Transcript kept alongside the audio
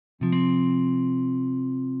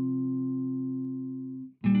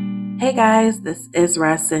Hey guys, this is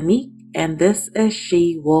Rasanique, and this is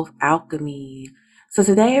She Wolf Alchemy. So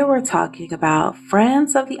today we're talking about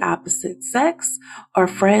friends of the opposite sex or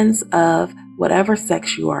friends of whatever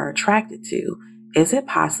sex you are attracted to. Is it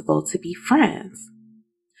possible to be friends?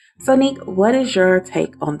 So Neek, what is your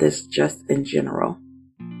take on this just in general?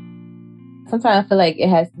 Sometimes I feel like it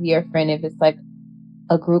has to be your friend if it's like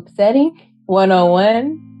a group setting,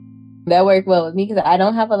 one-on-one. That worked well with me because I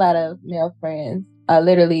don't have a lot of male friends. I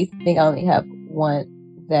literally think I only have one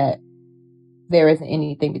that there isn't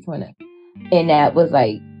anything between us. And that was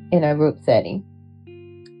like in a group setting.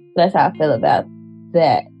 That's how I feel about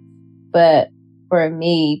that. But for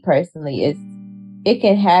me personally, it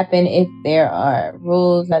can happen if there are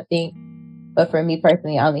rules, I think. But for me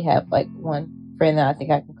personally, I only have like one friend that I think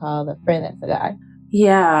I can call a friend that's a guy.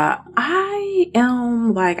 Yeah,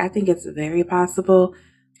 I think it's very possible.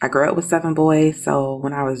 I grew up with seven boys, so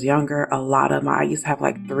when I was younger, I used to have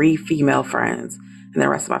like three female friends, and the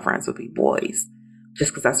rest of my friends would be boys, just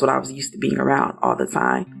because that's what I was used to being around all the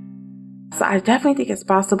time. So I definitely think it's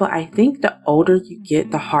possible. I think the older you get,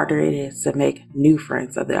 the harder it is to make new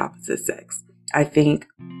friends of the opposite sex. I think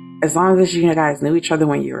as long as you guys knew each other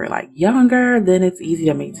when you were like younger, then it's easy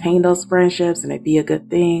to maintain those friendships and it'd be a good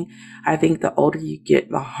thing. I think the older you get,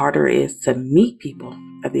 the harder it is to meet people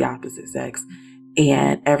of the opposite sex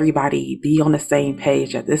and everybody be on the same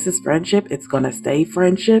page that this is friendship, it's going to stay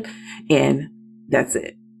friendship, and that's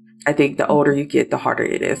it. I think the older you get, the harder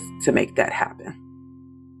it is to make that happen.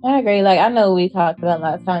 I agree. Like I know we talked about a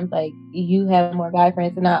lot of times, like you have more guy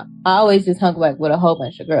friends, and I always just hung like with a whole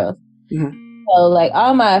bunch of girls. Mm-hmm. So like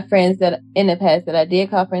all my friends that in the past that I did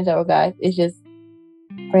call friends that were guys, it's just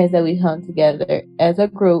friends that we hung together as a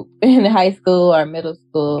group in high school or middle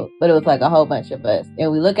school. But it was like a whole bunch of us,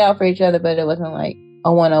 and we look out for each other. But it wasn't like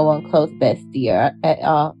a one-on-one close bestie or at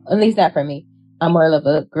all. At least not for me. I'm more of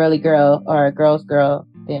a girly girl or a girl's girl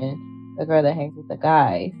than a girl that hangs with the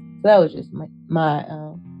guys. So that was just my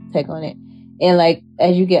take on it. And like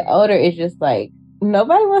as you get older, it's just like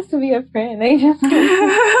nobody wants to be a friend. They just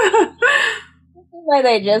like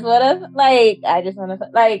they just want to like I just want to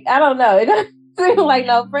like I don't know. It doesn't seem like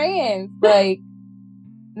no friends. Like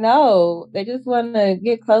no, they just want to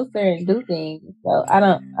get closer and do things. So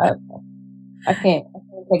I can't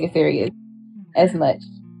take it serious as much.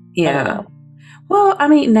 I don't Yeah. know. Well, I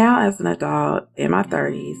mean, now as an adult in my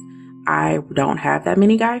 30s, I don't have that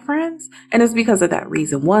many guy friends. And it's because of that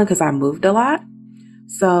reason. One, because I moved a lot.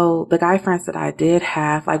 So the guy friends that I did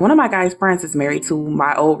have, like one of my guy friends is married to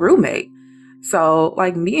my old roommate. So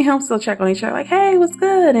like me and him still check on each other like, hey, what's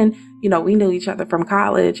good? And, we knew each other from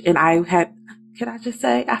college. And can I just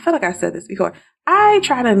say, I feel like I said this before. I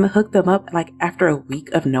tried to hook them up like after a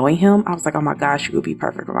week of knowing him. I was like, oh my gosh, you would be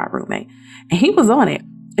perfect for my roommate. And he was on it.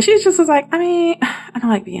 And she just was like, I mean, I don't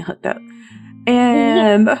like being hooked up.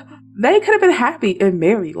 And they could have been happy and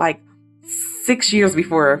married like 6 years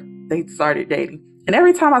before they started dating. And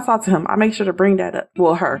every time I talk to him, I make sure to bring that up.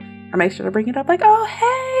 Well, her. I make sure to bring it up like, oh,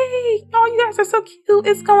 hey, oh, you guys are so cute.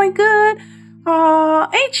 It's going good.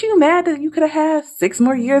 Ain't you mad that you could have had 6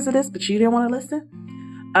 more years of this, but you didn't want to listen?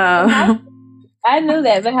 I knew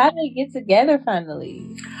that, but how did they get together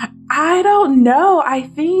finally? I don't know. I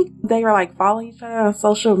think they were like following each other on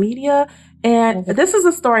social media. And this is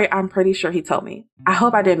a story I'm pretty sure he told me. I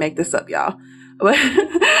hope I didn't make this up, y'all. But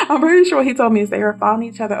I'm pretty sure what he told me is they were following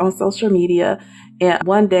each other on social media. And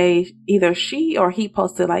one day, either she or he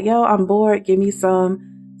posted like, yo, I'm bored. Give me some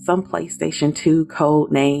PlayStation 2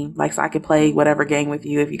 code name. Like, so I could play whatever game with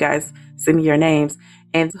you if you guys send me your names.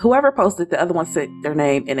 And whoever posted, the other one sent their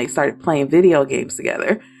name and they started playing video games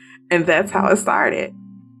together. And that's how it started.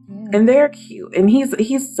 And they're cute. And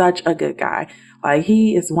he's such a good guy. Like,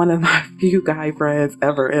 he is one of my few guy friends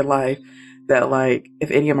ever in life that, like,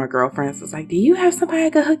 if any of my girlfriends was like, do you have somebody I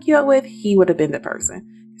could hook you up with? He would have been the person.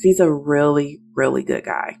 Because he's a really, really good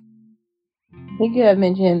guy. I think you have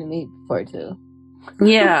mentioned him to me before, too.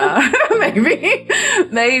 Yeah,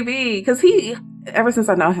 maybe. Because ever since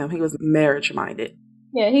I know him, he was marriage minded.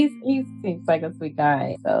 Yeah, he seems like a sweet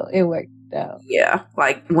guy. So it worked out. Yeah,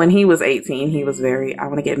 like when he was 18, he was I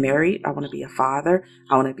want to get married. I want to be a father.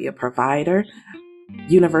 I want to be a provider.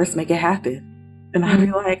 Universe, make it happen. And I'd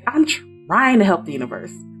be like, I'm trying to help the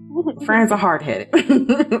universe. Friends are hard headed.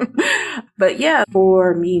 But yeah,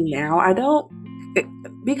 for me now,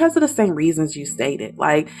 because of the same reasons you stated,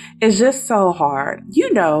 like, it's just so hard.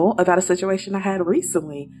 You know about a situation I had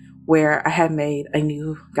recently where I had made a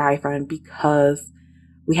new guy friend because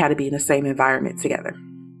we had to be in the same environment together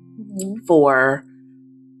for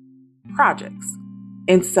projects.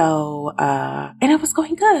 And so, and it was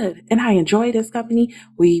going good. And I enjoyed his company.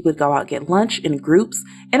 We would go out, get lunch in groups,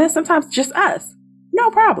 and then sometimes just us.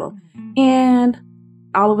 No problem. And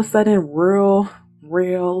all of a sudden, real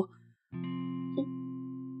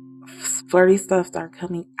flirty stuff started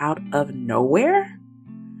coming out of nowhere.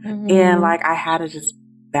 And like, I had to just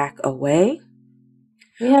back away.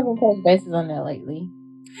 We haven't touched bases on that lately.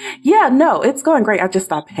 Yeah, no, it's going great. I just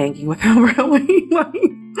stopped hanging with him really.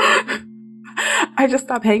 I just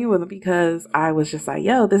stopped hanging with him because I was just like,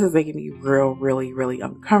 yo, this is making me really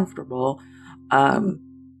uncomfortable.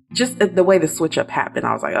 Just the way the switch up happened,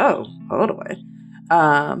 I was like, oh, hold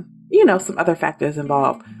on. Some other factors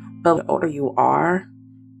involved. But the older you are,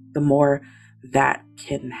 the more that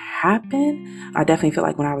can happen. I definitely feel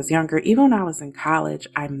like when I was younger, even when I was in college,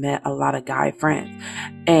 I met a lot of guy friends.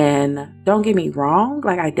 And don't get me wrong,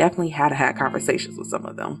 like I definitely had to have conversations with some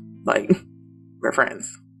of them. Like, we're friends.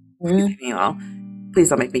 Please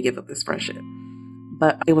don't make me give up this friendship.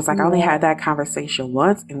 But it was like I only had that conversation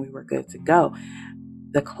once and we were good to go.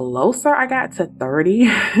 The closer I got to 30,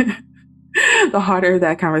 the harder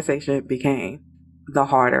that conversation became. The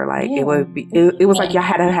harder, like it would be. It was like y'all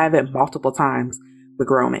had to have it multiple times with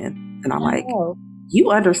grown men, and I'm like,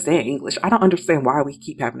 you understand English? I don't understand why we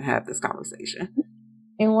keep having to have this conversation,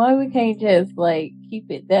 and why we can't just like keep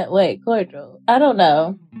it that way, cordial. I don't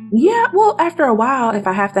know. Yeah, well, after a while, if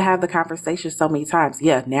I have to have the conversation so many times,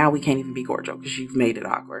 now we can't even be cordial because you've made it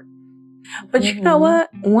awkward. But you know what?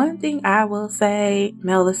 One thing I will say,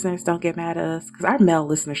 male listeners, don't get mad at us because our male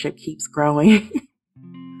listenership keeps growing.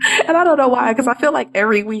 And I don't know why, because I feel like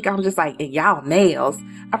every week I'm just like, and y'all males.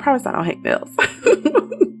 I promise I don't hate males.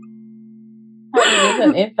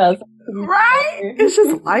 Right? It's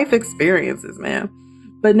just life experiences, man.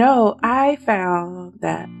 But no, I found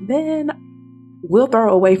that men will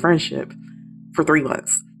throw away friendship for 3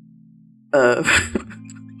 months of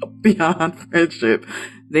beyond friendship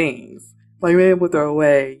things. Like, men will throw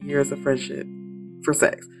away years of friendship for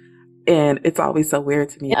sex. And it's always so weird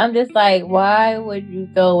to me. I'm just like, why would you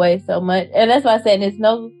throw away so much? And that's why I said there's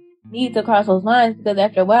no need to cross those lines, because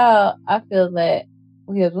after a while, I feel that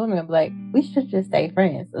we as women are like, we should just stay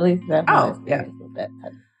friends. At least that's my experience with that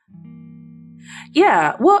type.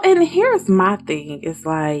 Yeah. Well, and here's my thing. It's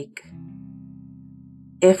like,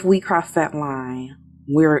 if we cross that line,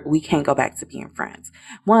 we can't go back to being friends.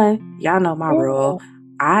 One, y'all know my rule.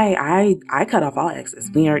 I cut off all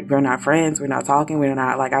exes. We're not friends. We're not talking. We're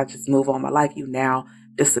not, like, I just move on my life. You now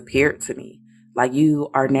disappeared to me. Like,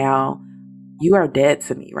 you are dead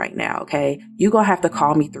to me right now. Okay. You gonna have to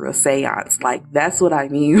call me through a seance. Like, that's what I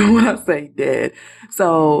mean when I say dead.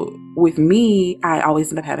 So with me, I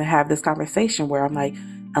always end up having to have this conversation where I'm like,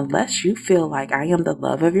 unless you feel like I am the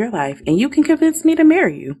love of your life and you can convince me to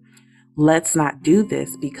marry you, let's not do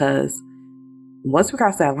this, because once we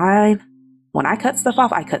cross that line, when I cut stuff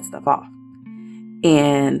off, I cut stuff off.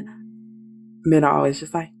 And men are always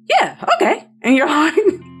just like, yeah, okay. And you're like,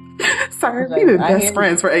 sir, we've been best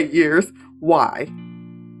friends for 8 years. Why?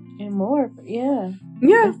 And more, yeah.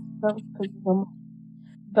 Yeah.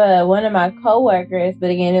 But one of my coworkers, but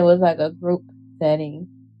again, it was like a group setting.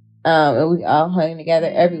 And we all hung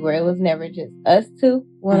together everywhere. It was never just us two,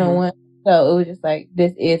 one-on-one. So it was just like,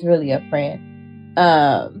 this is really a friend.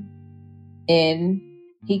 And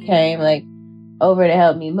he came like over to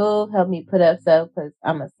help me move, help me put up stuff, because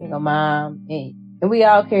I'm a single mom, and we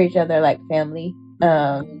all carry each other like family. We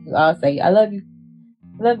all say, I love you.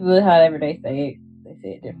 I love you, however they say it. They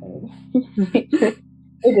say it differently.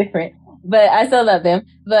 It's different. But I still love them.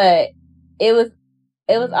 But it was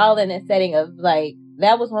all in a setting of like,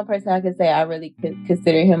 that was one person I could say I really could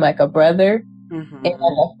consider him like a brother and like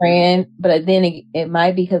a friend. But then it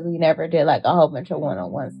might be because we never did like a whole bunch of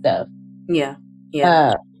one-on-one stuff. Yeah.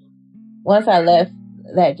 Once I left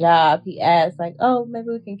that job, he asked like, oh, maybe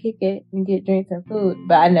we can kick it and get drinks and food.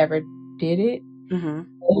 But I never did it.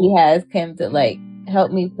 He has come to like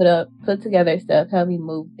help me put together stuff, help me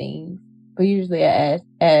move things. But usually I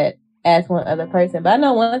ask one other person. But I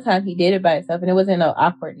know one time he did it by himself and it wasn't no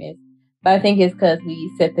awkwardness. But I think it's because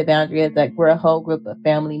we set the boundary as like we're a whole group of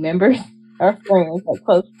family members or friends, like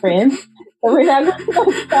close friends. So we're not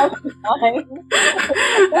going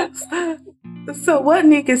to So what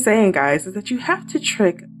Nick is saying, guys, is that you have to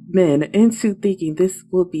trick men into thinking this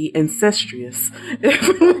will be incestuous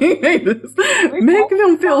if we make this. Make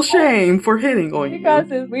them feel shame for hitting on you. Because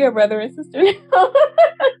we are brother and sister now.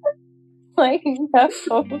 Like, no.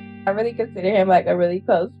 I really consider him like a really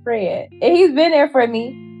close friend. And he's been there for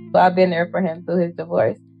me. I've been there for him through his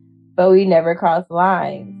divorce. But we never crossed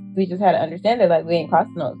lines. We just had to understand that like we ain't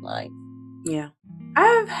crossing those lines. Yeah.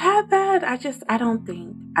 I've had that. I don't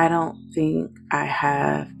think I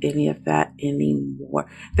have any of that anymore.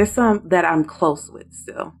 There's some that I'm close with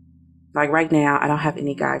still. Like right now, I don't have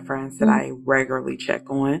any guy friends that I regularly check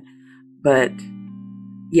on, but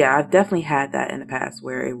yeah, I've definitely had that in the past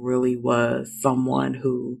where it really was someone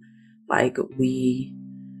who, like, we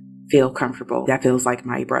feel comfortable. That feels like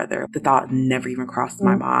my brother. The thought never even crossed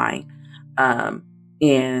my mind.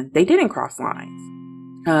 And they didn't cross lines.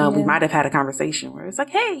 We might have had a conversation where it's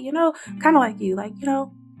like, hey, kind of like you, like,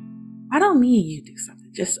 why don't me and you do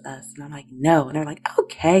something? Just us. And I'm like, no. And they're like,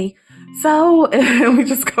 okay. So, and we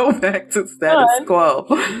just go back to status quo.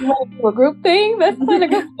 You want to do a group thing? That's kind of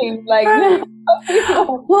good thing. Like, right.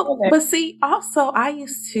 Well, but see, also I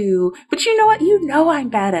used to, but you know what? I'm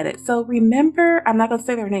bad at it. So remember, I'm not going to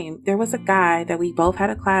say their name. There was a guy that we both had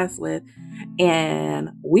a class with, and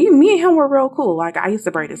me and him were real cool. Like, I used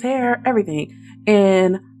to braid his hair, everything.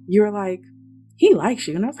 And you're like, he likes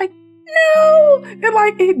you. And I was like, no. And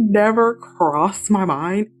like, it never crossed my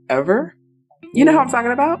mind ever. You know who I'm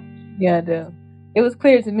talking about? Yeah, I do. It was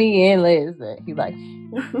clear to me and Liz that he liked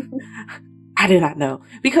you. I did not know.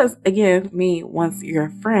 Because again, once you're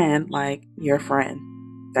a friend, like, you're a friend.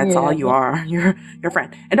 That's all you are. You're a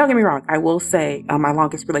friend. And don't get me wrong, I will say my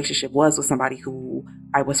longest relationship was with somebody who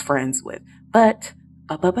I was friends with. But,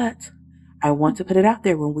 I want to put it out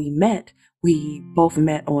there. When we met, we both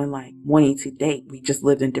met on like wanting to date. We just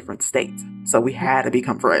lived in different states. So we had to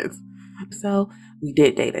become friends. So we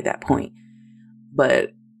did date at that point.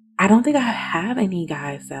 But I don't think I have any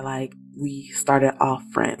guys that like we started off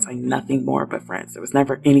friends, like nothing more but friends. There was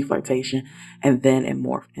never any flirtation, and then it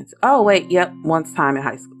morphed into, oh wait, yep, once time in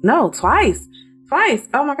high school. No, twice.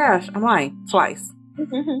 Oh my gosh, I'm lying. Twice.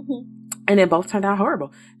 And they both turned out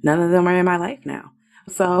horrible. None of them are in my life now.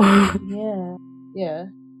 So yeah.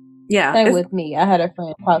 Same with me. I had a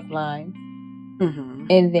friend cross lines,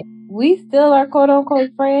 and then we still are quote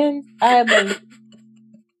unquote friends. I believe.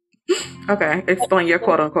 Okay, explain your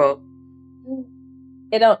quote unquote.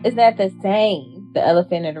 It's not the same. The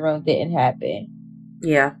elephant in the room didn't happen.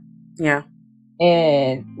 Yeah.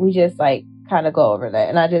 And we just like kind of go over that.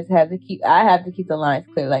 And I have to keep the lines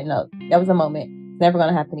clear. Like, no, that was a moment. It's never going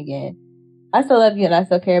to happen again. I still love you and I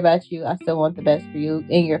still care about you. I still want the best for you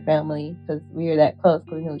and your family because we were that close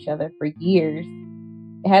because we knew each other for years.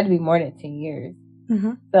 It had to be more than 10 years.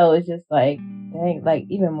 So it's just like, dang, like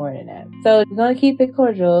even more than that. So we're going to keep it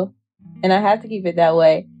cordial and I have to keep it that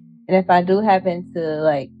way. And if I do happen to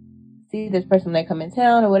like see this person when they come in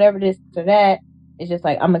town or whatever, this or that, it's just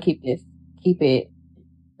like, I'm going to keep this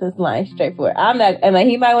line straightforward. I'm not, and like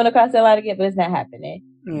he might want to cross that line again, but it's not happening.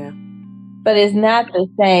 Yeah. But it's not the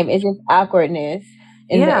same. It's just awkwardness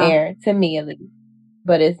in the air, to me at least.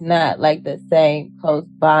 But it's not like the same close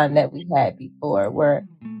bond that we had before, where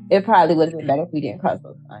it probably would have been better if we didn't cross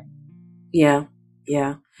those lines. Yeah.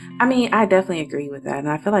 I mean, I definitely agree with that. And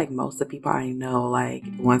I feel like most of the people I know, like,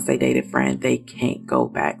 once they date a friend, they can't go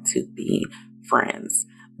back to being friends.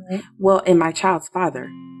 Right. Well, and my child's father,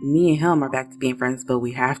 me and him are back to being friends, but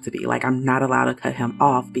we have to be. Like, I'm not allowed to cut him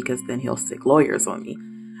off because then he'll stick lawyers on me.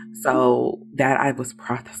 So that I was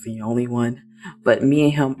probably the only one. But me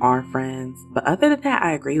and him are friends. But other than that,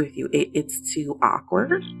 I agree with you. It's too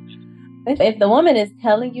awkward. If the woman is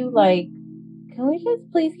telling you, like, can we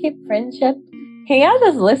just please keep friendship? Can y'all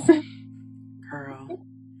just listen?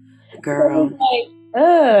 Girl. Like,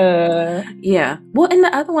 yeah. Well, and the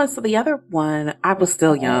other one, I was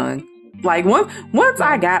still young. Like once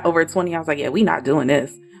I got over 20, I was like, yeah, we not doing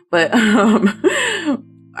this. But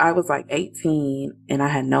I was like 18 and I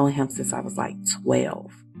had known him since I was like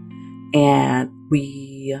 12. And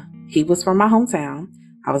he was from my hometown.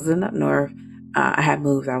 I was in up north. I had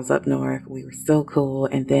moved. I was up north. We were still cool.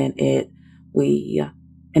 And then we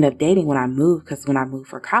ended up dating when I moved, because when I moved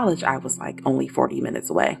for college, I was like only 40 minutes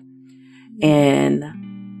away. And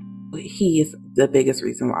he is the biggest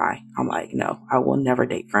reason why I'm like, no, I will never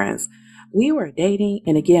date friends. We were dating.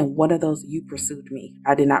 And again, one of those, you pursued me.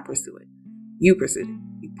 I did not pursue it. You pursued it.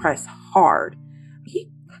 You pressed hard.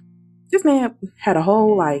 This man had a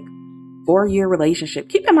whole like 4-year relationship.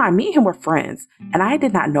 Keep in mind, me and him were friends. And I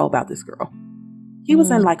did not know about this girl. He was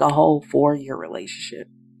in like a whole 4-year relationship.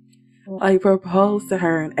 I proposed to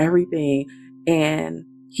her and everything. And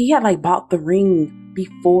he had like bought the ring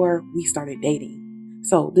before we started dating.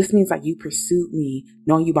 So this means like you pursued me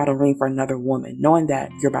knowing you bought a ring for another woman, knowing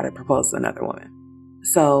that you're about to propose to another woman.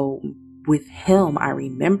 So with him, I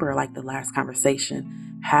remember like the last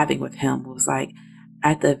conversation having with him was like,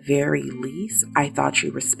 at the very least, I thought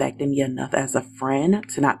you respected me enough as a friend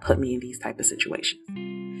to not put me in these type of situations.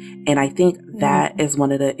 And I think that is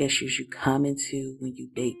one of the issues you come into when you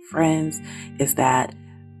date friends, is that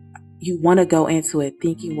you want to go into it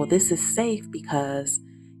thinking, well, this is safe because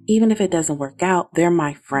even if it doesn't work out, they're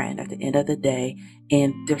my friend at the end of the day.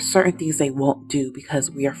 And there's certain things they won't do because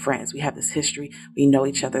we are friends. We have this history. We know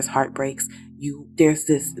each other's heartbreaks. There's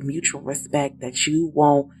this mutual respect that you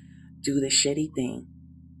won't do the shitty thing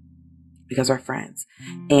because we're friends.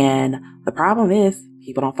 And the problem is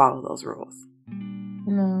people don't follow those rules.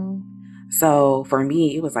 No. So for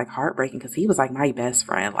me, it was like heartbreaking because he was like my best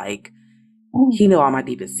friend. Like, he knew all my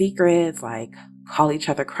deepest secrets, like call each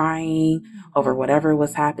other crying over whatever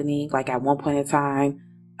was happening. Like at one point in time,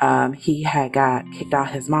 he had got kicked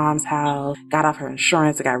out his mom's house, got off her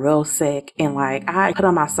insurance, got real sick. And like, I put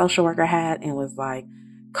on my social worker hat and was like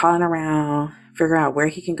calling around, figuring out where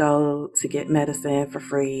he can go to get medicine for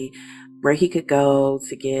free, where he could go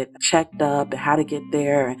to get checked up and how to get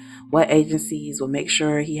there and what agencies will make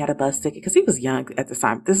sure he had a bus ticket. Cause he was young at the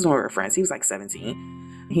time. This is when we were friends. He was like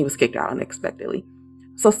 17. He was kicked out unexpectedly.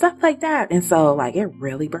 So stuff like that. And so like, it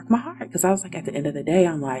really broke my heart because I was like, at the end of the day,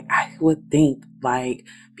 I'm like, I would think like,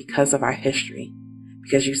 because of our history,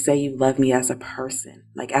 because you say you love me as a person,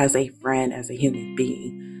 like as a friend, as a human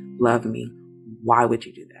being, love me. Why would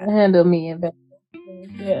you do that? Handle me in bed.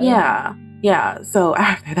 Yeah. So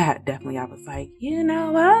after that, definitely I was like, you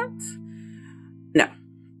know what?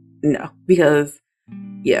 No, because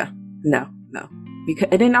no. Because,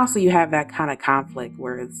 and then also you have that kind of conflict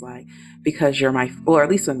where it's like, because you're or at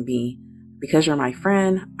least with me, because you're my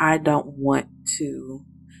friend, I don't want to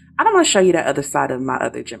show you that other side of my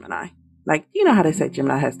other Gemini. Like, you know how they say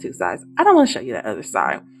Gemini has two sides. I don't want to show you that other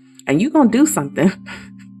side. And you're going to do something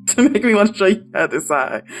to make me want to show you the other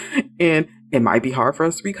side. And it might be hard for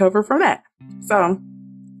us to recover from that. So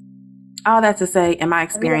all that to say, in my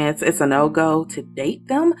experience, it's a no-go to date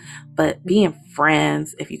them, but being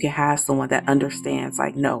friends, if you can have someone that understands,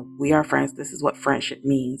 like, no, we are friends, this is what friendship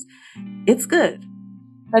means, it's good.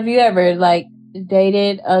 Have you ever, like,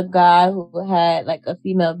 dated a guy who had, like, a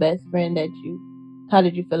female best friend how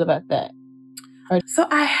did you feel about that? So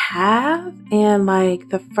I have, and, like,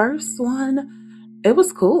 the first one, it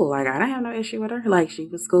was cool. Like, I didn't have no issue with her. Like, she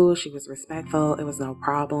was cool. She was respectful. It was no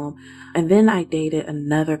problem. And then I dated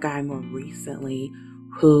another guy more recently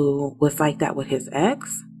who was like that with his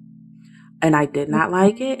ex. And I did not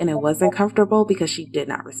like it. And it wasn't comfortable because she did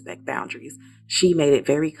not respect boundaries. She made it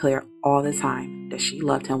very clear all the time that she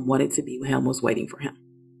loved him, wanted to be with him, was waiting for him.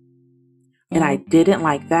 And I didn't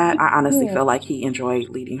like that. I honestly felt like he enjoyed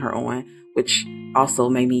leading her on, which also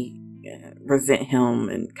made me resent him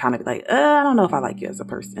and kind of like, I don't know if I like you as a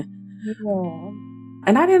person. Yeah.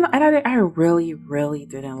 And I really, really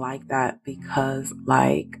didn't like that because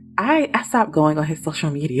like I stopped going on his social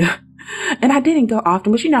media and I didn't go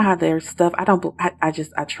often, but you know how there's stuff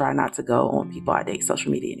I try not to go on people I date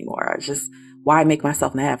social media anymore. Why make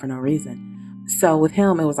myself mad for no reason? So with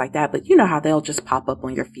him, it was like that, but you know how they'll just pop up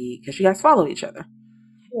on your feed because you guys follow each other.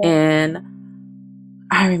 Yeah. And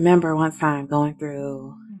I remember one time going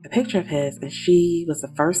through a picture of his and she was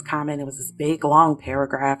the first comment. It was this big long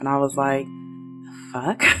paragraph and I was like,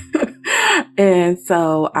 fuck. And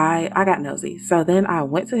so I got nosy. So then I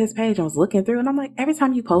went to his page and was looking through and I'm like, every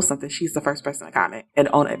time you post something, she's the first person to comment and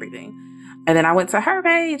own everything. And then I went to her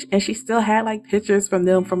page and she still had like pictures from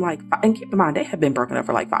them from like, and keep in mind, they had been broken up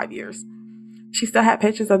for like 5 years. She still had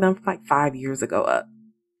pictures of them from like 5 years ago up.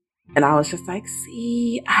 And I was just like,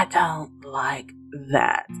 see, I don't like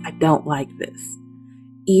that. I don't like this.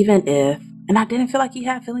 Even if, and I didn't feel like he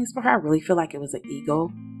had feelings for her. I really feel like it was an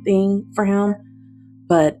ego thing for him.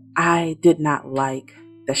 But I did not like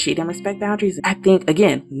that she didn't respect boundaries. I think,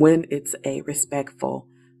 again, when it's a respectful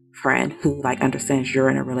friend who like understands you're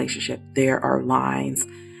in a relationship, there are lines.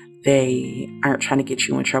 They aren't trying to get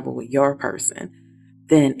you in trouble with your person,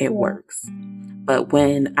 then it works. But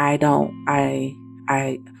when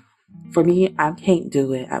for me, I can't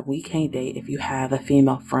do it. We can't date if you have a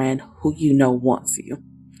female friend who you know wants you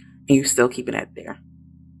and you're still keeping it there.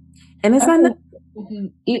 And it's not.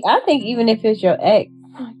 I think even if it's your ex,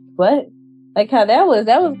 what? Like how that was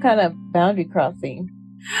kind of boundary crossing.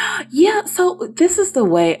 Yeah, so this is the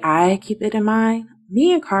way I keep it in mind.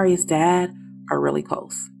 Me and Kari's dad are really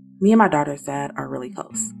close. Me and my daughter's dad are really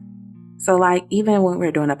close. So like even when we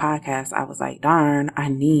were doing a podcast, I was like, darn, I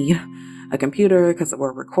need a computer because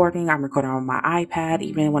we're recording. I'm recording on my iPad.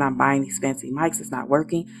 Even when I'm buying these fancy mics, it's not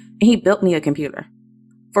working. And he built me a computer.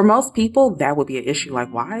 For most people, that would be an issue.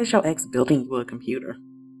 Like, why is your ex building you a computer?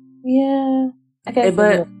 Yeah. Okay.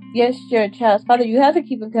 But yes, you're a child's father. You have to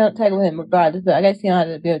keep in contact with him regardless. But I guess you know how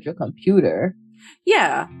to build your computer.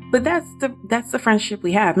 Yeah, but that's the friendship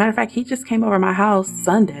we have. Matter of fact, he just came over my house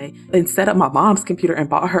Sunday and set up my mom's computer and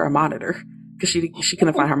bought her a monitor because she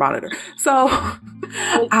couldn't find her monitor. So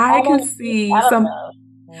Which I can see I don't some,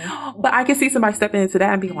 know. but I can see somebody stepping into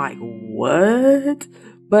that and being like, "What?"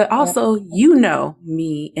 But Yeah. also, you know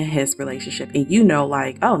me and his relationship, and you know,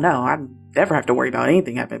 like, oh no, I never have to worry about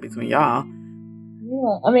anything happening between y'all.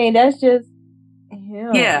 Yeah. I mean, that's just him.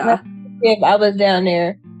 Like, Yeah, if I was down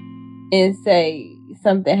there and say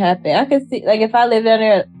something happened, I could see, like, if I lived down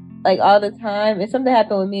there like all the time, if something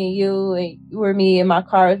happened with me and you or me and my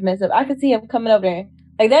car was messed up, I could see him coming over there.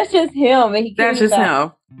 Like, that's just him, and he that's cares just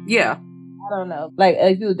about. him. Yeah. I don't know. Like,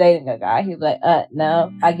 if you were dating a guy, he'd be like,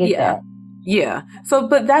 no, I get Yeah. that. Yeah. So,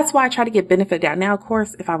 but that's why I try to get benefit out. Now, of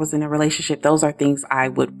course, if I was in a relationship, those are things I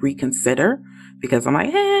would reconsider because I'm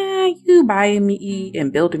like, you buying me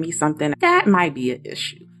and building me something, that might be an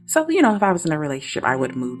issue. So, if I was in a relationship, I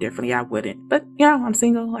would move differently. I wouldn't. But, I'm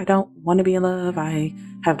single. I don't want to be in love. I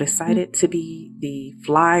have decided to be the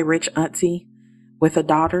fly rich auntie with a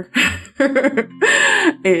daughter.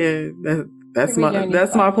 And that's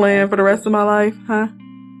my plan for the rest of my life, huh?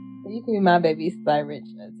 You can be my baby's fly rich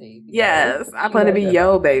auntie. Yes, I plan to be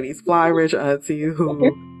yo baby's fly rich auntie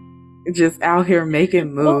who just out here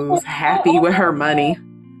making moves, happy with her money.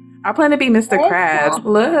 I plan to be Mr. Krabs.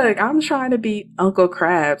 Look, I'm trying to be Uncle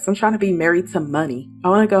Krabs. I'm trying to be married to money. I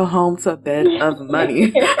want to go home to a bed of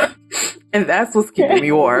money. And that's what's keeping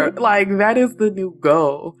me warm. Like, that is the new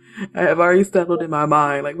goal. I have already settled in my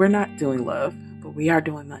mind. Like, we're not doing love, but we are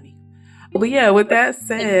doing money. But yeah, with that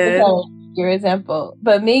said, your example.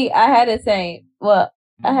 But me, I had the same. Well,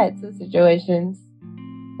 I had two situations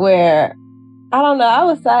where I don't know. I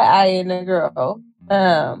was side eyeing a girl.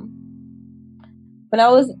 When I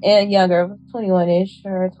was younger, 21-ish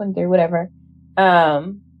or 23, whatever.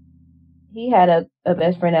 He had a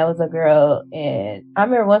best friend that was a girl, and I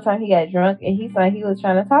remember one time he got drunk and he said he was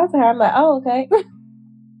trying to talk to her. I'm like, oh, okay.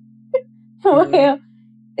 Well,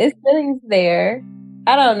 it's feelings there.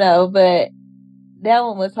 I don't know, but that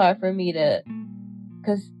one was hard for me to,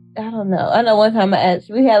 because I don't know. I know one time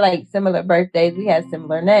we had like similar birthdays, we had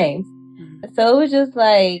similar names. So it was just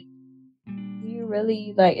like, do you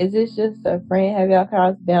really, like, is this just a friend? Have y'all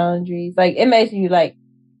crossed boundaries? Like, it makes you like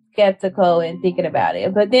skeptical and thinking about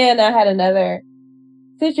it. But then I had another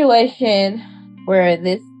situation where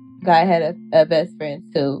this guy had a best friend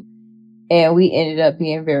too, and we ended up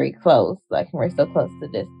being very close. Like, we're so close to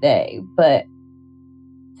this day. But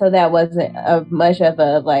so that wasn't much of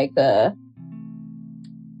a like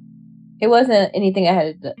it wasn't anything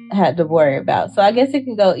I had to worry about. So I guess it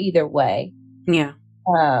can go either way. Yeah.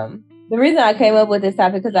 The reason I came up with this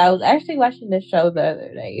topic because I was actually watching this show the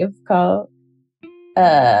other day. It was called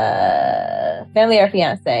Family or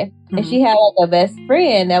Fiance, and she had like a best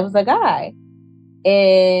friend that was a guy,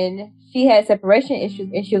 and she had separation issues,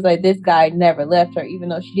 and she was like, this guy never left her even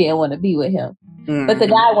though she didn't want to be with him, but the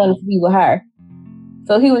guy wanted to be with her,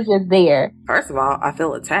 so he was just there. First of all, I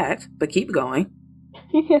feel attacked, but keep going.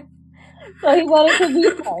 So he wanted to be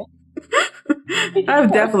with her.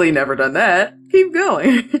 I've definitely never done that. Keep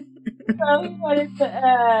going. So he wanted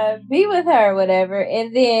to be with her or wwhatever,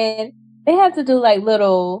 and then they have to do like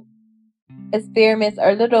little experiments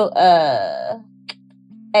or little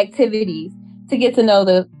activities to get to know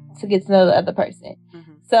the other person.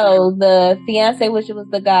 So the fiance, which was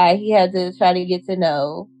the guy, he had to try to get to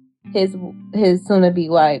know his soon-to-be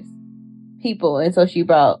wife's people, and so she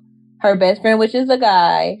brought her best friend, which is a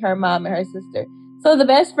guy, her mom, and her sister. So the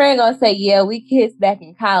best friend gonna say, "Yeah, we kissed back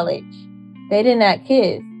in college." They did not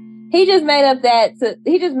kiss. He just made up that to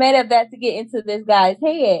get into this guy's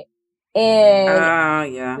head.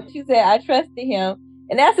 And yeah. she said, I trusted him.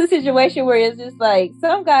 And that's a situation where it's just like,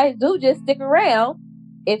 some guys do just stick around.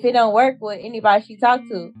 If it don't work with anybody she talked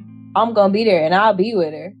to, I'm going to be there and I'll be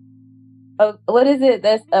with her. What is it?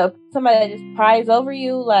 That's somebody that just pries over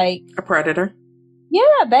you, like a predator.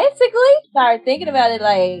 Yeah, basically. Start thinking about it,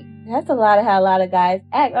 like, that's how a lot of guys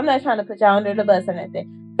act. I'm not trying to put y'all under the bus or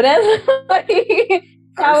anything, but that's like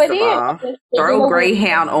how it is. Throw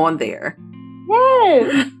Greyhound on there.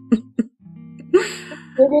 Yes.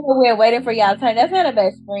 We're waiting for y'all turn. That's not a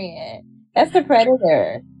best friend. That's the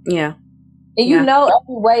predator. Yeah. And you know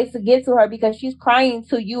every ways to get to her because she's crying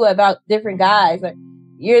to you about different guys. Like,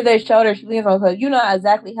 you're their shoulder, she leans on her. You know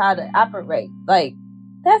exactly how to operate. Like,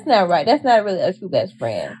 that's not right. That's not really a true best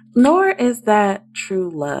friend. Nor is that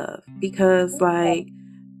true love. Because, like,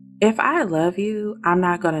 if I love you, I'm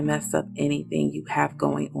not going to mess up anything you have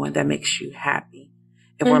going on that makes you happy.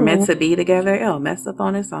 If we're meant to be together, it'll mess up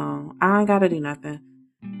on its own. I ain't got to do nothing.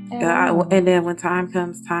 And then when time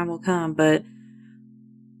comes, time will come. But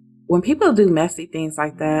when people do messy things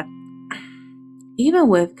like that, even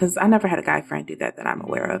with, because I never had a guy friend do that I'm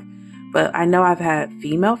aware of, but I know I've had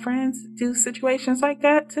female friends do situations like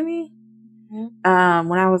that to me. Mm-hmm.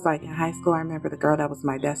 When I was like in high school, I remember the girl that was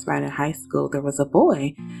my best friend in high school, there was a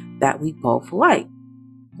boy that we both liked.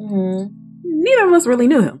 Mm-hmm. Neither of us really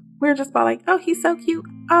knew him. We were just about like, oh, he's so cute.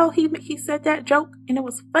 Oh, he said that joke and it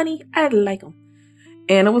was funny. I like him.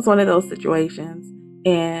 And it was one of those situations.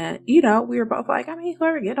 And, we were both like, I mean,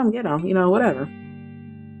 whoever get him, whatever.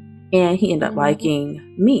 And he ended up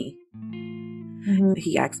liking me. Mm-hmm.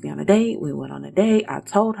 He asked me on a date. We went on a date. I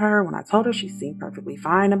told her. When I told her, she seemed perfectly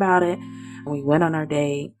fine about it. When we went on our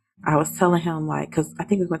date, I was telling him, like, because I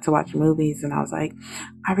think we went to watch movies, and I was like,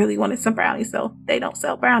 I really wanted some brownies, so they don't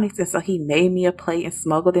sell brownies. And so he made me a plate and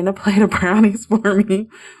smuggled in a plate of brownies for me.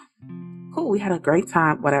 Cool. We had a great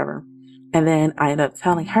time, whatever. And then I ended up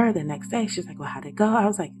telling her the next day. She's like, well, how'd it go? I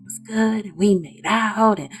was like, it was good. And we made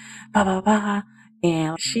out and blah, blah, blah.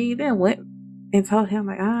 And she then went and told him,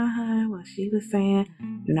 like, well, she was saying,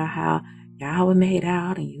 how y'all made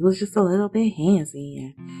out and you was just a little bit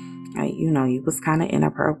handsy. And, you was kind of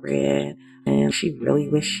inappropriate. And she really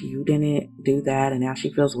wished you didn't do that. And now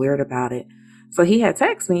she feels weird about it. So he had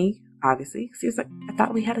texted me, obviously, because he was like, I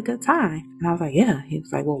thought we had a good time. And I was like, yeah. He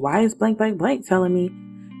was like, well, why is blank, blank, blank telling me?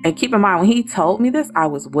 And keep in mind, when he told me this, I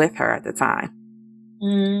was with her at the time.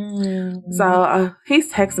 Mm-hmm. So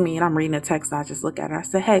he's texting me and I'm reading the text. And I just look at her. I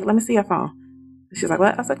said, hey, let me see your phone. She's like,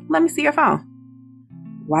 what? I was like, let me see your phone.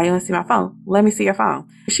 Why you want to see my phone? Let me see your phone.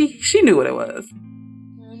 She knew what it was.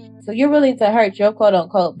 So you're willing to hurt your quote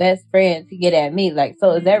unquote best friend to get at me. Like,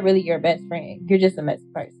 so is that really your best friend? You're just a messy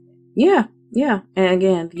person. Yeah. Yeah. And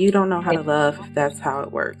again, you don't know how to love if that's how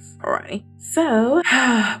it works. All right. So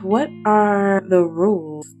what are the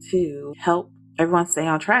rules to help everyone stay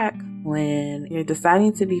on track when you're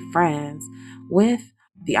deciding to be friends with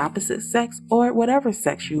the opposite sex or whatever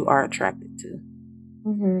sex you are attracted to?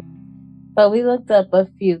 Mm-hmm. So we looked up a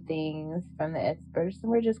few things from the experts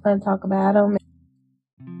and we're just going to talk about them.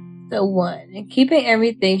 So 1, keeping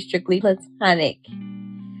everything strictly platonic.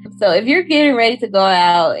 So if you're getting ready to go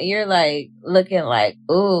out and you're like looking like,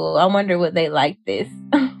 ooh, I wonder would they like this,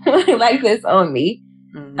 like this on me,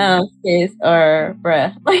 sis or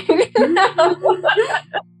bruh,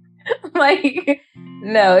 like,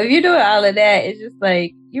 no, if you're doing all of that, it's just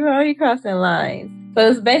like you're already crossing lines.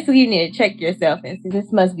 So it's basically you need to check yourself and see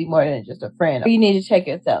this must be more than just a friend. You need to check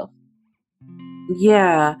yourself.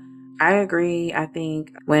 Yeah. I agree. I think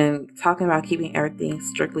when talking about keeping everything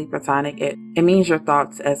strictly platonic, it means your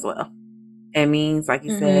thoughts as well. It means, like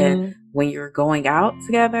you said, when you're going out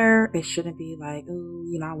together, it shouldn't be like,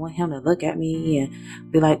 ooh, I want him to look at me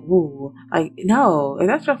and be like, ooh, like, no, if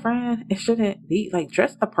that's your friend, it shouldn't be like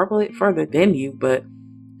dress appropriate further than you, but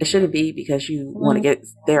it shouldn't be because you want to get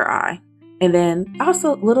their eye. And then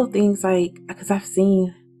also little things like, because I've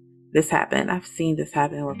seen this happen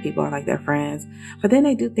where people are like their friends, but then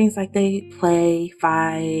they do things like they play,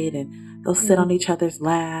 fight, and they'll sit on each other's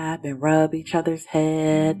lap and rub each other's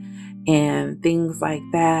head and things like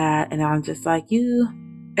that. And I'm just like,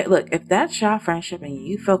 look, if that's your friendship and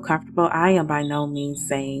you feel comfortable, I am by no means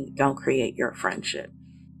saying don't create your friendship.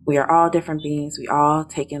 We are all different beings. We all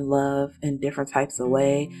take in love in different types of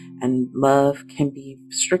way. And love can be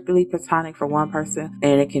strictly platonic for one person,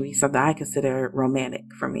 and it can be something I consider romantic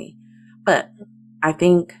for me. But I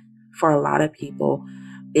think for a lot of people,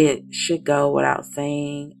 it should go without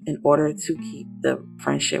saying, in order to keep the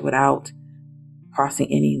friendship without crossing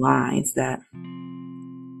any lines, that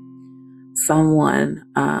someone,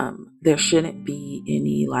 there shouldn't be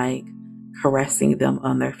any like caressing them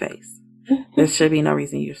on their face. There should be no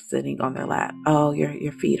reason you're sitting on their lap. Oh,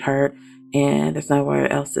 your feet hurt and there's nowhere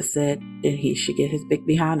else to sit, and he should get his big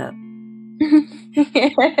behind up.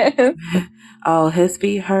 Yes. Oh, his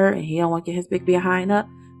feet hurt and he don't want to get his big behind up.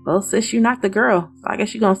 Well, sis, you're not the girl, so I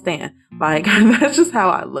guess you're gonna stand. Like, that's just how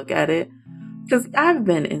I look at it. Because I've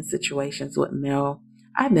been in situations with male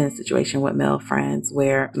friends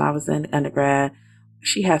where when I was in undergrad,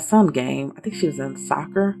 she had some game. I think she was in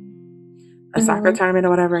soccer, soccer tournament or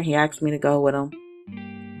whatever. And he asked me to go with him.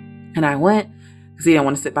 And I went because he didn't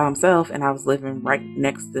want to sit by himself. And I was living right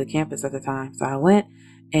next to the campus at the time. So I went,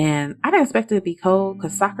 and I didn't expect it to be cold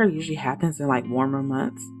because soccer usually happens in like warmer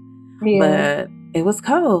months. Yeah. But it was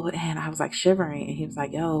cold and I was like shivering. And he was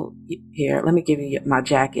like, yo, here, let me give you my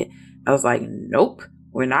jacket. I was like, nope,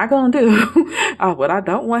 we're not going to do. What I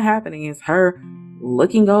don't want happening is her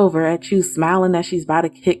looking over at you, smiling that she's about to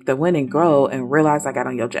kick the winning goal and realize I got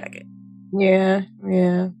on your jacket. Yeah.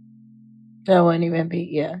 That wouldn't even be,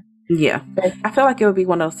 yeah. Yeah. I feel like it would be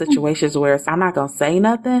one of those situations where I'm not going to say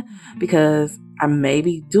nothing because I may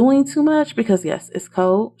be doing too much because, yes, it's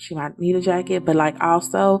cold. She might need a jacket. But, like,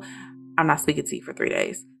 also, I'm not speaking to you for 3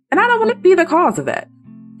 days. And I don't want to be the cause of that.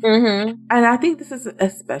 Mm-hmm. And I think this is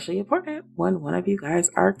especially important when one of you guys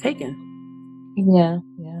are taken. Yeah.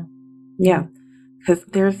 Yeah. Because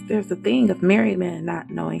there's a thing of married men not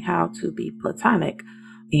knowing how to be platonic.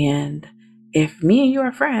 And if me and you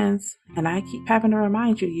are friends and I keep having to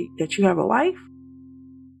remind you that you have a wife,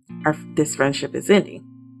 this friendship is ending.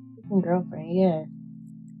 Girlfriend, yeah.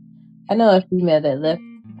 I know a female that left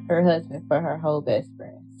her husband for her whole best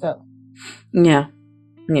friend. So yeah.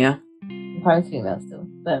 sometimes females too.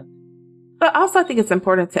 But also I think it's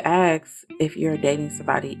important to ask if you're dating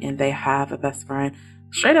somebody and they have a best friend.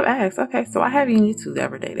 Straight up ask, okay, so I haven't you two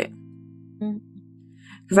ever dated?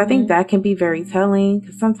 Because I think that can be very telling.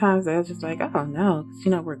 Because sometimes they're just like, oh no,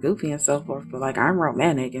 we're goofy and so forth. But like I'm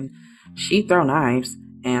romantic and she throw knives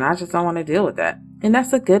and I just don't want to deal with that. And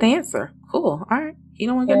that's a good answer. Cool. All right. You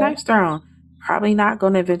don't want to get knives thrown. Probably not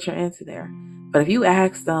going to venture into there. But if you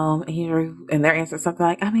ask them and their answer is something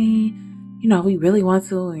like, we really want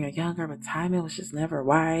to when you're younger, but timing was just never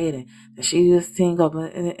right. And she was single,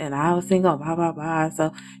 and I was single, blah, blah, blah.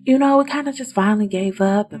 So, we kind of just finally gave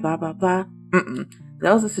up and blah, blah, blah.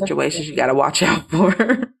 Those are situations you got to watch out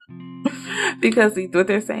for. Because what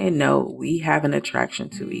they're saying, no, we have an attraction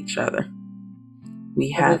to each other.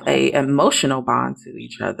 We have a emotional bond to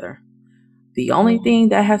each other. The only thing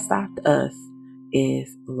that has stopped us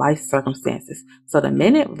is life circumstances. So the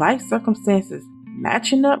minute life circumstances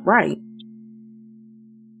matching up right,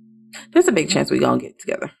 there's a big chance we're going to get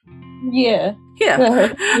together. Yeah.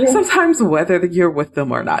 Sometimes whether you're with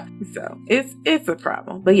them or not. So it's a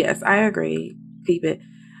problem. But yes, I agree. Keep it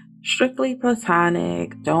strictly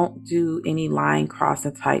platonic. Don't do any line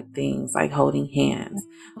crossing type things like holding hands.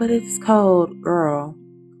 But it's cold, girl.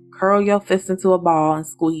 Curl your fist into a ball and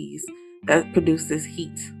squeeze. That produces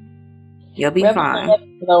heat. You'll be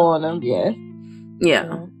fine. Blow on them, yes.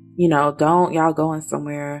 Yeah. Don't y'all going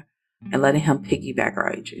somewhere and letting him piggyback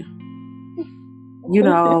ride you.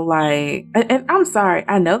 And I'm sorry,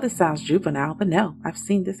 I know this sounds juvenile, but no, I've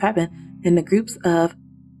seen this happen in the groups of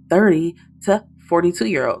 30 to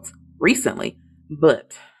 42-year-olds recently.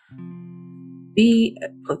 But be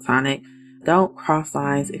platonic. Don't cross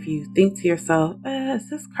lines. If you think to yourself, is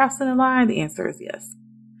this crossing the line? The answer is yes.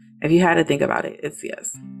 If you had to think about it, it's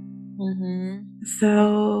yes.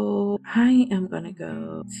 So I am going to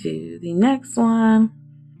go to the next one.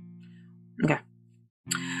 Okay.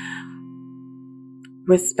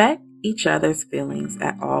 Respect each other's feelings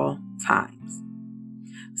at all times.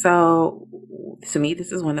 So to me,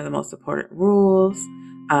 this is one of the most important rules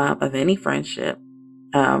of any friendship.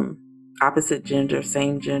 Opposite gender,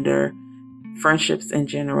 same gender, friendships in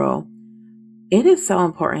general. It is so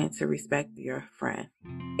important to respect your friend.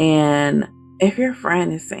 And if your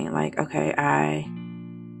friend is saying like, okay,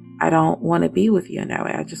 I don't want to be with you in that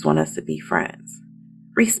way. I just want us to be friends.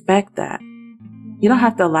 Respect that. You don't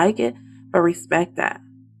have to like it, but respect that.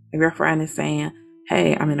 If your friend is saying,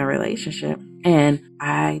 hey, I'm in a relationship and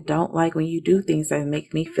I don't like when you do things that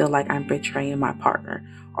make me feel like I'm betraying my partner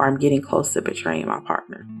or I'm getting close to betraying my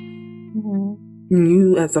partner.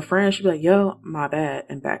 You as a friend should be like, yo, my bad,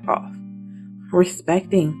 and back off.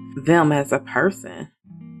 Respecting them as a person.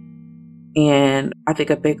 And I think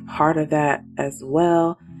a big part of that as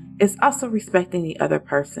well is also respecting the other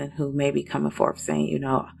person who may be coming forth saying,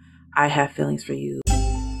 I have feelings for you.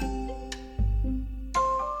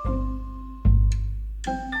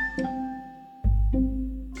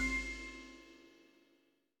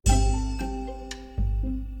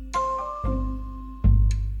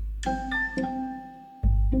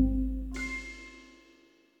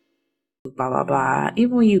 Blah, blah, blah.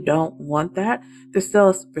 Even when you don't want that, there's still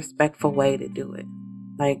a respectful way to do it.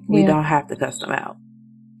 Like, we don't have to cuss them out.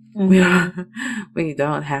 We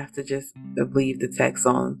don't have to just leave the text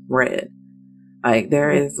on red. Like, there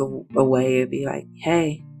is a way to be like,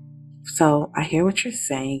 hey, so I hear what you're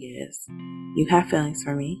saying is you have feelings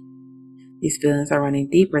for me. These feelings are running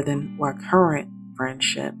deeper than our current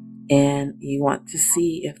friendship. And you want to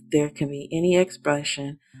see if there can be any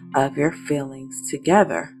expression of your feelings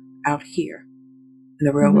together out here in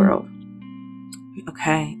the real world.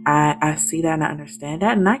 Okay, I see that and I understand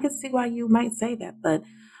that. And I can see why you might say that. But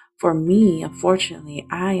for me, unfortunately,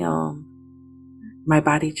 my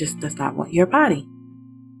body just does not want your body.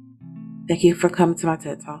 Thank you for coming to my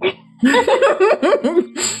TED Talk.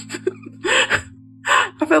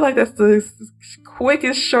 I feel like that's the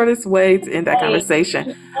quickest, shortest way to end that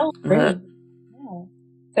conversation. Because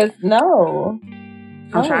no.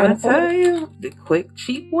 I'm trying to tell you the quick,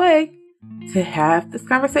 cheap way to have this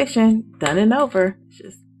conversation done and over. It's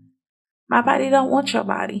just, my body don't want your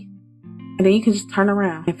body. And then you can just turn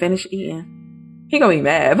around and finish eating. He gonna be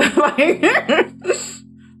mad. Like,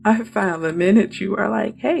 I found the minute you are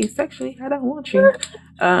like, hey, sexually, I don't want you.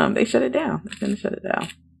 They shut it down. They finna shut it down.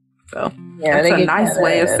 So yeah, that's a nice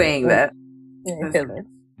way of saying that.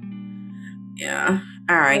 Yeah.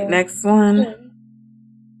 All right. Yeah. Next one.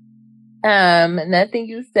 Nothing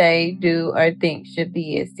you say, do, or think should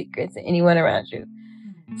be a secret to anyone around you.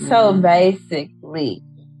 So basically,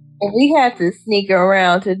 if we have to sneak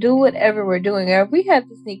around to do whatever we're doing, or if we have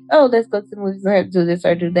to sneak, oh, let's go to the movies, we have to do this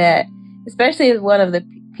or do that, especially if one of the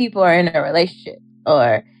people are in a relationship,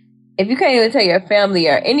 or if you can't even tell your family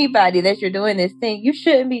or anybody that you're doing this thing, you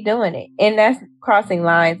shouldn't be doing it. And that's crossing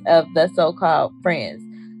lines of the so-called friends.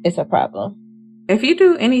 It's a problem. If you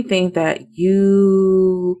do anything that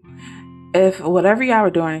if whatever y'all were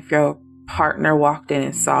doing, if your partner walked in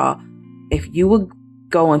and saw, if you would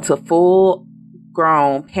go into full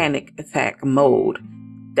grown panic attack mode,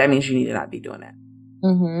 that means you need to not be doing that.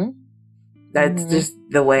 That's just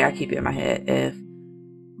the way I keep it in my head. If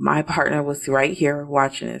my partner was right here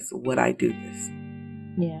watching this, would I do this?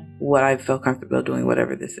 Yeah. Would I feel comfortable doing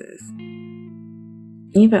whatever this is?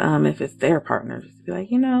 Even if it's their partner, just be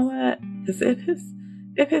like, you know what? Because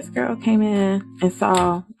if his girl came in and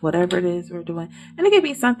saw whatever it is we're doing, and it could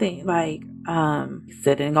be something like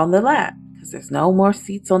sitting on the lap, because there's no more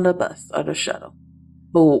seats on the bus or the shuttle.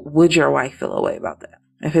 But would your wife feel a way about that?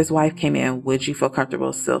 If his wife came in, would you feel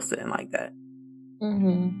comfortable still sitting like that?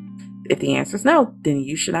 If the answer is no, then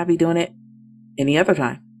you should not be doing it any other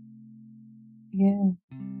time. Yeah.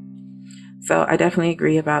 So I definitely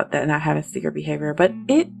agree about that, not having secret behavior, but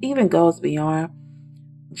it even goes beyond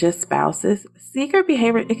just spouses. Secret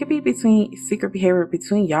behavior, it could be secret behavior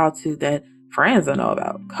between y'all two that friends don't know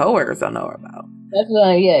about, coworkers don't know about. That's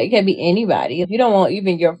why, yeah, it can be anybody. If you don't want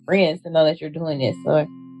even your friends to know that you're doing this, or a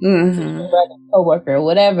coworker or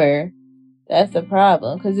whatever, that's a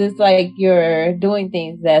problem. Because it's like you're doing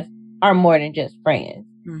things that are more than just friends.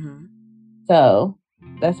 So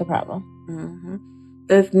that's a problem.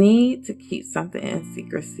 The need to keep something in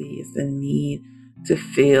secrecy is the need to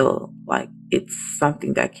feel like it's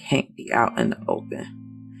something that can't be out in the open.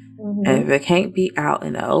 And if it can't be out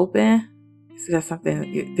in the open, it's just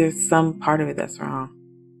something, there's some part of it that's wrong.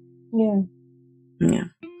 Yeah.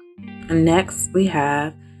 And next we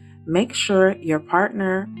have, make sure your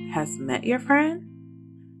partner has met your friend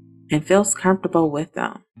and feels comfortable with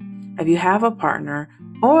them. If you have a partner,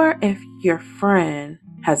 or if your friend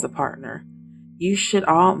has a partner, you should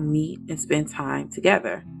all meet and spend time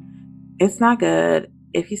together. It's not good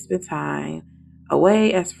if you spend time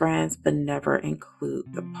away as friends but never include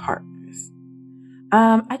the partners.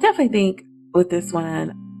 I definitely think with this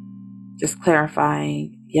one, just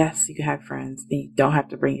clarifying, yes, you can have friends and you don't have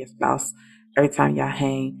to bring your spouse every time y'all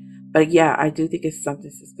hang. But yeah, I do think it's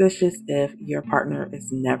something suspicious if your partner is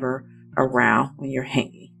never around when you're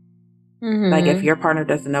hanging. Like if your partner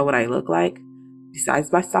doesn't know what I look like,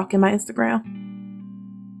 besides by stalking my Instagram,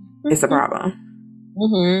 it's a problem.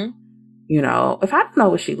 You know, if I don't know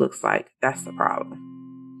what she looks like, that's the problem.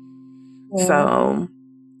 So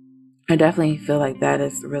I definitely feel like that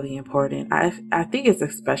is really important. I think it's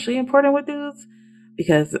especially important with dudes,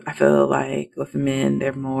 because I feel like with men,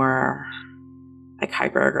 they're more like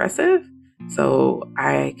hyper aggressive. So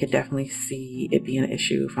I could definitely see it being an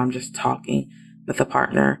issue if I'm just talking with a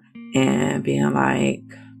partner and being like,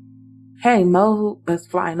 hey, Mo is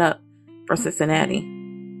flying up from Cincinnati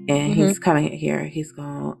and he's coming here. He's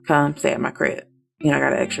going to come stay at my crib. You know, I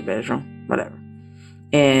got an extra bedroom, whatever.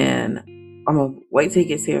 And I'm going to wait till he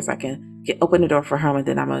gets here so I can open the door for him, and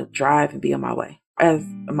then I'm going to drive and be on my way. As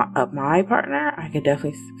my partner, I can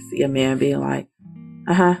definitely see a man being like,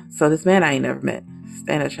 so this man I ain't never met,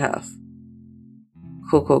 staying at your house.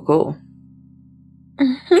 Cool.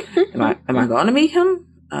 Am I going to meet him?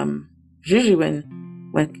 Usually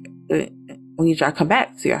when you try to come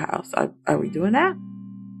back to your house, are we doing that?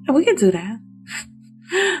 And we can do that.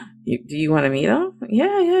 Do you want to meet him?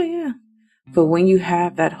 Yeah. But when you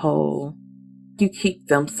have that whole, you keep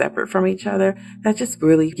them separate from each other, that's just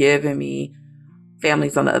really giving me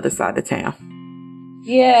families on the other side of town.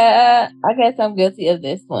 Yeah, I guess I'm guilty of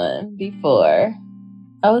this one before.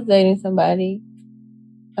 I was dating somebody.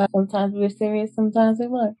 Sometimes we were serious, sometimes we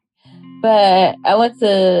weren't. But I went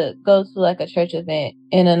to go to like a church event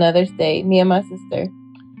in another state, me and my sister.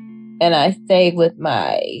 And I stayed with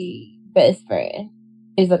my best friend.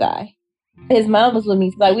 He's a guy. His mom was with me.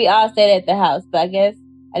 So like we all stayed at the house. But I guess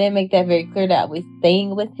I didn't make that very clear that I was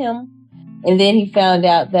staying with him. And then he found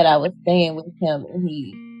out that I was staying with him, and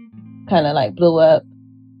he kind of like blew up.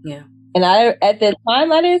 Yeah. And at the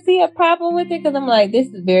time, I didn't see a problem with it because I'm like, this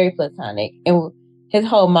is very platonic. And his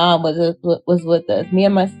whole mom was with us. Me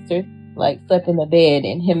and my sister like slept in the bed,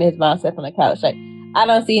 and him and his mom slept on the couch. Like, I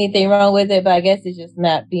don't see anything wrong with it, but I guess it's just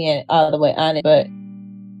not being all the way honest. But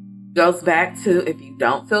goes back to, if you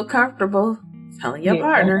don't feel comfortable telling your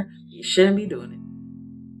partner, you shouldn't be doing it.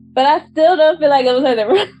 But I still don't feel like it was nothing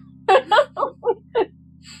wrong.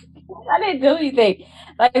 I didn't do anything.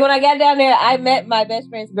 Like, when I got down there, I met my best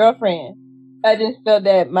friend's girlfriend. I just felt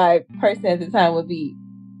that my person at the time would be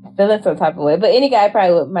feeling some type of way. But any guy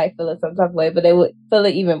probably might feel it some type of way, but they would feel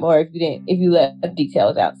it even more if you left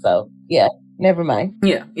details out. So yeah, never mind.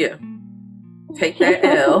 Yeah. Take that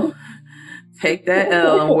L. Take that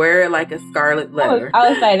L and wear it like a scarlet letter. I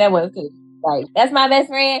was like, that was too. Like, that's my best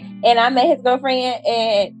friend, and I met his girlfriend,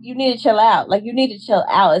 and you need to chill out. Like, you need to chill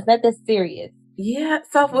out. It's not that serious. Yeah,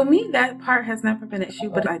 so for me, that part has never been an issue,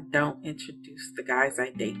 but I don't introduce the guys I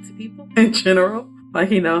date to people in general. Like,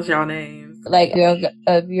 he knows y'all names. Like,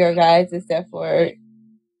 of your guys, except for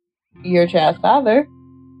your child's father.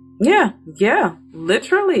 Yeah,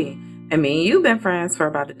 literally. I mean, you've been friends for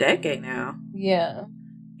about a decade now. Yeah.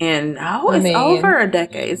 And over a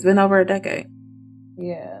decade. It's been over a decade.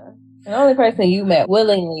 Yeah. The only person you met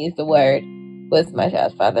willingly is the word was my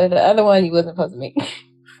child's father. The other one you wasn't supposed to meet.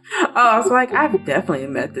 I was like, I've definitely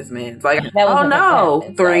met this man. It's like, oh no,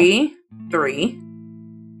 three.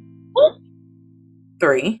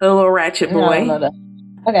 The little ratchet boy. No.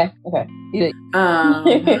 Okay.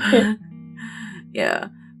 Yeah,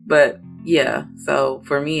 but yeah. So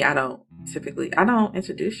for me, I don't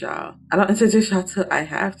introduce y'all. I don't introduce y'all till I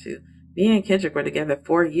have to. Me and Kendrick were together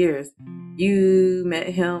 4 years. You met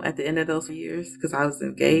him at the end of those years because I was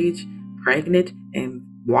engaged, pregnant, and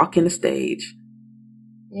walking the stage.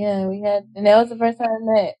 Yeah, and that was the first time I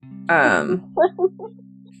met.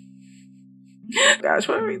 Gosh,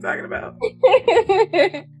 what are we talking about?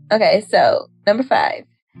 Okay, so number 5,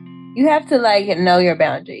 you have to know your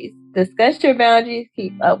boundaries. Discuss your boundaries,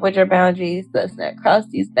 keep up with your boundaries, let's not cross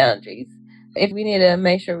these boundaries. If we need to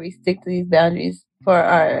make sure we stick to these boundaries for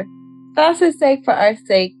our spouse's sake, for our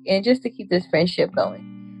sake, and just to keep this friendship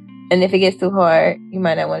going. And if it gets too hard, you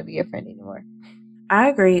might not want to be your friend anymore. I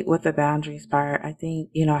agree with the boundaries part. I think,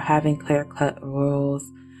 having clear-cut rules.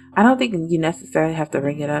 I don't think you necessarily have to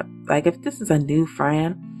bring it up. Like, if this is a new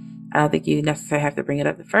friend, I don't think you necessarily have to bring it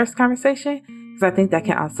up the first conversation, because I think that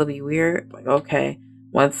can also be weird. Like, okay,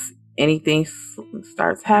 once anything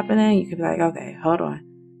starts happening, you can be like, okay, hold on.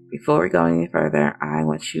 Before we go any further, I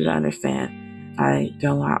want you to understand I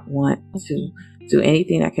do not want to do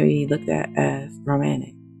anything that can be looked at as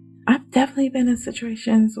romantic. I've definitely been in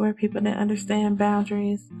situations where people didn't understand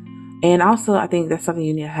boundaries. And also, I think that's something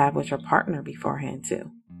you need to have with your partner beforehand, too.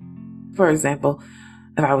 For example,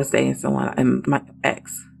 if I was dating someone and my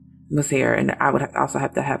ex was here, and I would also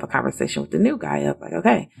have to have a conversation with the new guy of like,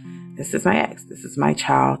 okay, this is my ex. This is my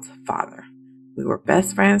child's father. We were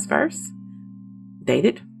best friends first,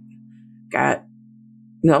 dated, got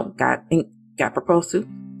proposed to,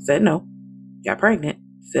 said no, got pregnant,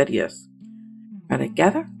 said yes. Got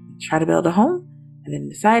together, try to build a home, and then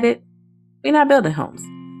decided we're not building homes,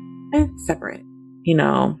 and separated.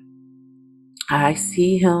 I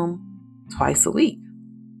see him twice a week.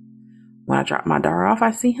 When I drop my daughter off,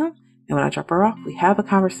 I see him, and when I drop her off, we have a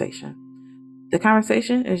conversation. The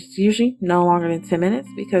conversation is usually no longer than 10 minutes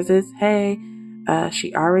because it's, hey,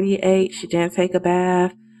 she already ate, she didn't take a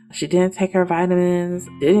bath, she didn't take her vitamins,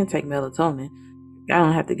 didn't take melatonin. I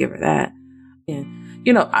don't have to give her that. And,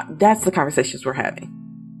 that's the conversations we're having.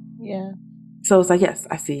 Yeah. So it's like, yes,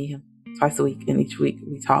 I see him twice a week, and each week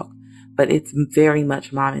we talk. But it's very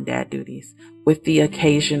much mom and dad duties with the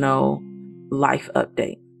occasional life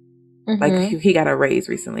update. Mm-hmm. Like, he got a raise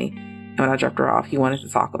recently, and when I dropped her off, he wanted to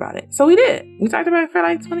talk about it. So we did. We talked about it for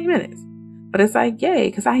like 20 minutes. But it's like, yay,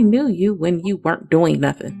 because I knew you when you weren't doing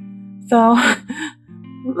nothing. So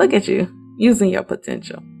look at you, using your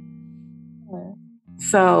potential.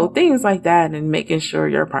 So things like that, and making sure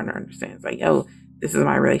your partner understands, like, yo, this is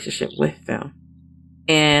my relationship with them.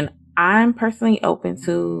 And I'm personally open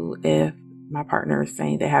to, if my partner is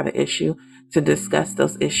saying they have an issue, to discuss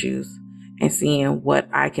those issues and seeing what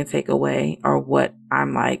I can take away, or what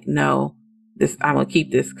I'm like, no, I'm going to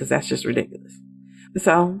keep this because that's just ridiculous.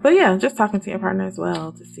 So, but yeah, just talking to your partner as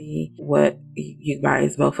well to see what you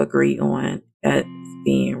guys both agree on as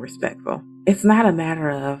being respectful. It's not a matter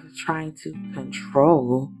of trying to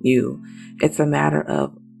control you. It's a matter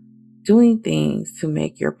of doing things to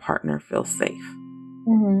make your partner feel safe.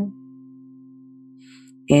 Mm-hmm.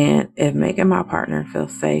 And if making my partner feel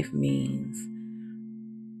safe means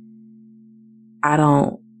I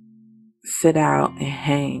don't sit out and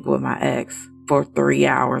hang with my ex for 3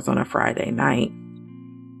 hours on a Friday night,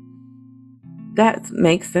 that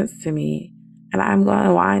makes sense to me. And I'm going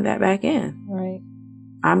to wind that back in. Right.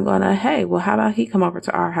 I'm going to, hey, well, how about he come over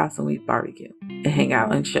to our house and we barbecue and hang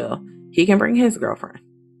out and chill? He can bring his girlfriend.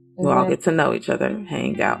 We'll all get to know each other,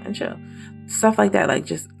 hang out and chill. Stuff like that, like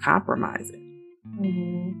just compromise it.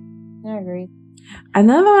 I agree.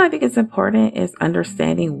 Another one I think is important is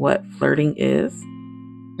understanding what flirting is.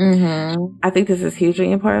 I think this is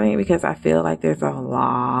hugely important because I feel like there's a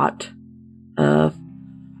lot of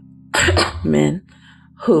men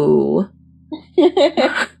who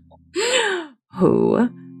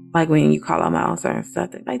like when you call them out on certain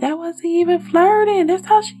stuff, they're like, that wasn't even flirting. That's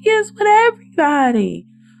how she is with everybody.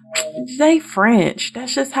 They French.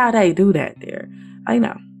 That's just how they do that there. I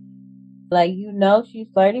know. Like, she's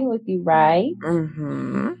flirting with you, right?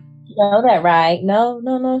 Mm-hmm. You know that, right? No,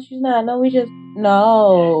 she's not. No,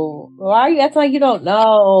 no. Why are you acting like you don't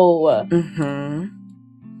know? Mm-hmm.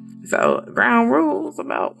 So, ground rules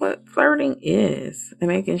about what flirting is and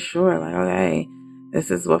making sure, like, okay, this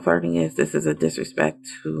is what flirting is. This is a disrespect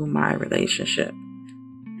to my relationship.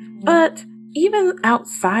 But even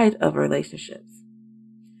outside of relationships,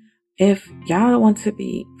 if y'all want to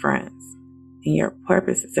be friends and your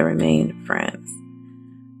purpose is to remain friends,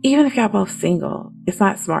 even if y'all both single, it's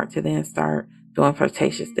not smart to then start doing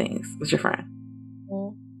flirtatious things with your friend.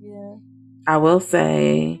 Yeah. I will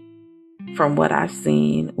say, from what I've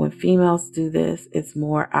seen, when females do this, it's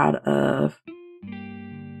more out of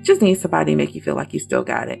just need somebody to make you feel like you still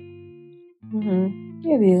got it.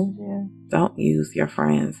 It is, yeah. Don't use your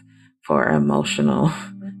friends for emotional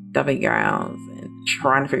dumping grounds and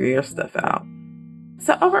trying to figure your stuff out.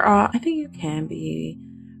 So overall, I think you can be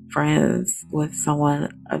friends with someone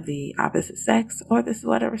of the opposite sex or this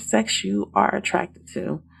whatever sex you are attracted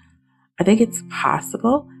to. I think it's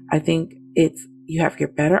possible. I think you have your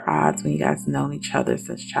better odds when you guys known each other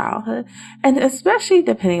since childhood, and especially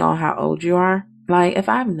depending on how old you are. Like if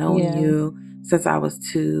I've known you since I was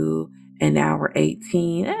 2 and now we're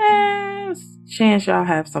 18, chance y'all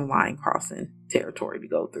have some line crossing territory to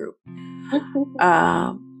go through.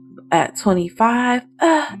 At 25,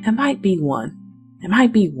 it might be one. It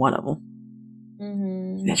might be one of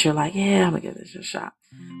them that you're like, yeah, I'm gonna give this a shot.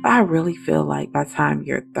 But I really feel like by the time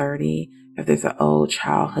you're 30, if there's an old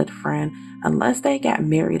childhood friend, unless they got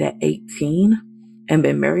married at 18 and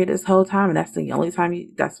been married this whole time, and that's the only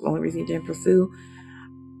reason you didn't pursue.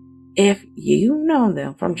 If you know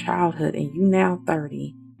them from childhood and you now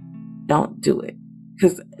 30, don't do it.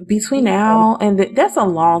 Because between now and that's a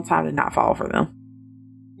long time to not fall for them.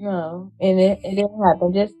 No, and it didn't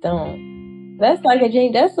happen. Just don't. That's like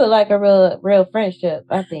a real friendship,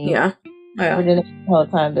 I think. Yeah. For the whole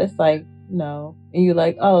time, that's like, no. And you're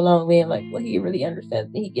like, oh, lonely, and like, well, he really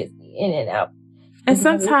understands me. He gets me in and out. And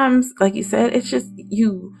sometimes, like you said, it's just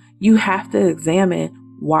you have to examine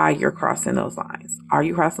why you're crossing those lines. Are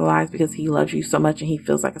you crossing the lines because he loves you so much and he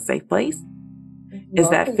feels like a safe place? Is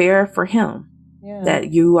that fair for him? Yeah.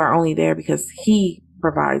 That you are only there because he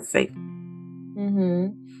provides safety?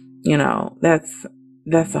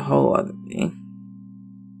 That's a whole other thing.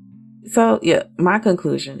 So yeah, my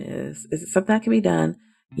conclusion is it something that can be done?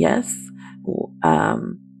 Yes.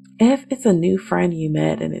 If it's a new friend you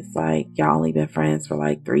met and it's like y'all only been friends for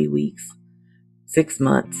like 3 weeks, 6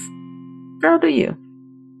 months, girl, do you.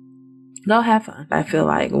 Go have fun. I feel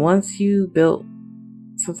like once you built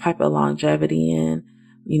some type of longevity in,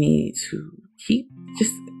 you need to keep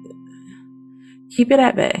it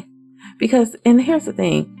at bay. Because, and here's the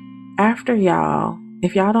thing,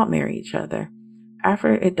 if y'all don't marry each other,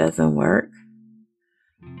 after it doesn't work,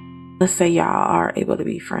 let's say y'all are able to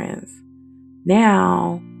be friends.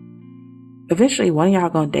 Now, eventually one of y'all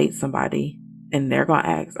gonna date somebody and they're gonna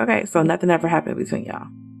ask, okay, so nothing ever happened between y'all.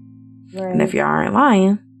 Right. And if y'all aren't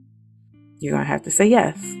lying, you're gonna have to say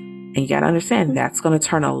yes. And you gotta understand that's gonna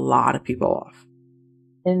turn a lot of people off.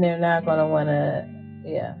 And they're not gonna wanna,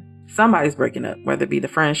 somebody's breaking up, whether it be the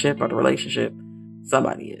friendship or the relationship.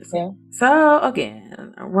 Somebody is. Yeah. So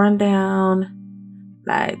again, a rundown,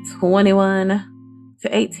 like 21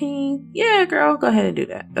 to 18. Yeah, girl, go ahead and do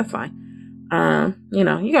that. That's fine. You're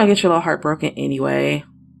gonna get your little heart broken anyway.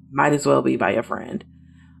 Might as well be by your friend.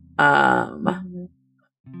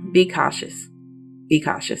 Be cautious. Be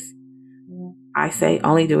cautious. Yeah. I say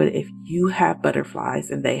only do it if you have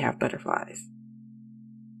butterflies and they have butterflies.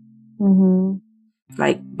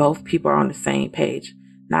 Like both people are on the same page.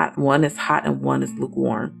 Not one is hot and one is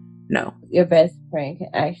lukewarm. No. Your best friend can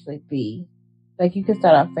actually be Like you can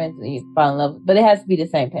start off friends and you fall in love, but it has to be the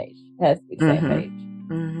same page. It has to be the same page.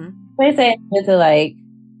 They say it's to like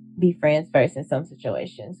be friends first in some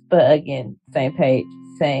situations, but again, same page,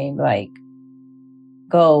 same like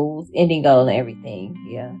goals, ending goal, and everything.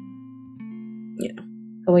 Yeah.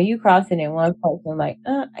 So when you cross it in one person, like,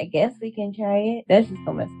 I guess we can try it. That's just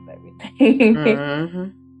gonna mess up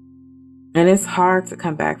everything. And it's hard to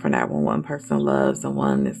come back from that when one person loves and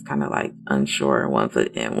one is kind of like unsure, 1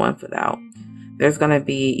 foot in, 1 foot out. There's gonna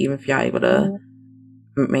be, even if y'all able to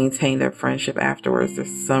maintain their friendship afterwards,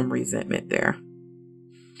 there's some resentment there.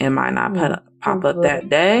 It might not pop up that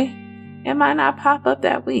day. It might not pop up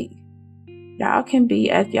that week. Y'all can be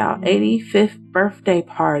at y'all 85th birthday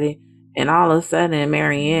party, and all of a sudden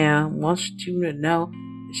Marianne wants you to know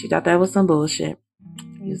that she thought that was some bullshit.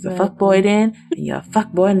 You was a fuckboy then, and you're a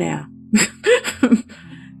fuckboy now.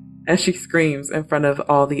 As she screams in front of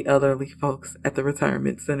all the elderly folks at the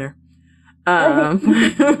retirement center.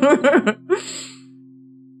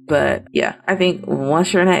 But yeah, I think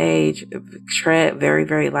once you're in that age, tread very,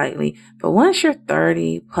 very lightly. But once you're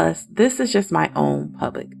 30 plus, this is just my own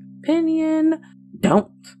public opinion.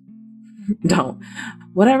 Don't.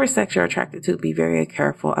 Whatever sex you're attracted to, be very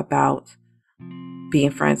careful about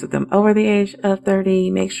being friends with them over the age of 30.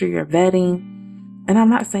 Make sure you're vetting. And I'm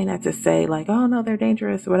not saying that to say like, oh no, they're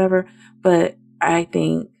dangerous or whatever. But I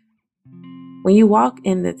think when you walk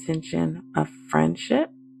in the tension of friendship,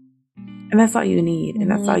 and that's all you need, and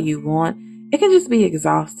that's all you want, it can just be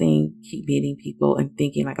exhausting, keep meeting people and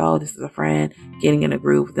thinking like, oh, this is a friend, getting in a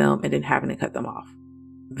groove with them, and then having to cut them off.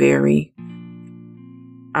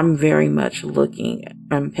 I'm very much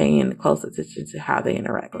I'm paying close attention to how they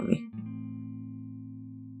interact with me.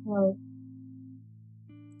 Right.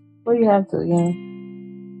 Well, you have to, yeah.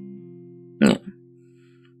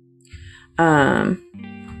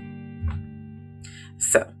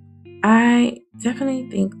 So I definitely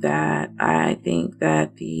think that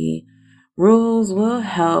the rules will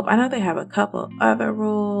help. I know they have a couple other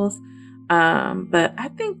rules, but I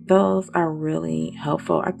think those are really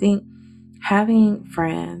helpful. I think having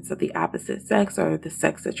friends of the opposite sex or the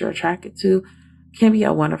sex that you're attracted to can be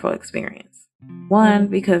a wonderful experience. One,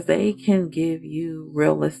 because they can give you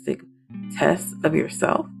realistic tests of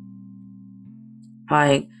yourself.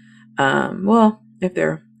 Like, well, if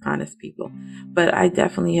they're honest people. But I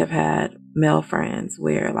definitely have had male friends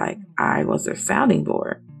where like I was their sounding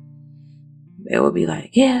board. They would be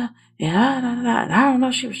like, yeah, and I don't know,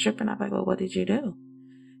 she was tripping. I'm like, well, what did you do?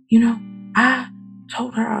 I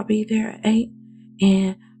told her I'll be there at 8,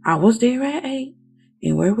 and I was there at 8.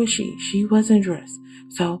 And where was she? She wasn't dressed.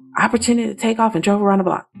 So I pretended to take off and drove around the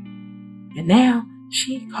block. And now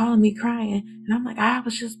she calling me crying, and I'm like, I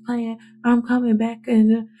was just playing. I'm coming back,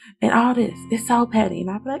 and all this. It's so petty. And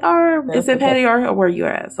I'm like, or is it petty, or were you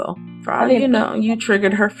an asshole? For all you know, you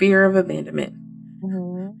triggered her fear of abandonment.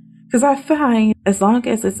 Because I find as long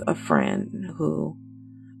as it's a friend who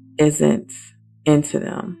isn't into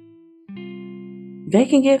them, they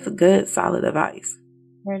can give good, solid advice.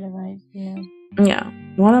 Great advice, yeah. Yeah.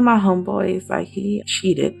 One of my homeboys, like, he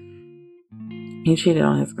cheated. He cheated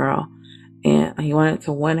on his girl. And he wanted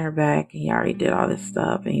to win her back. And he already did all this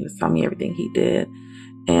stuff. And he was telling me everything he did.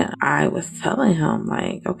 And I was telling him,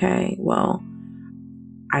 like, okay, well,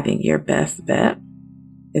 I think your best bet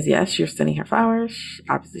is, yes, you're sending her flowers.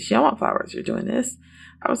 Obviously, she don't want flowers. You're doing this.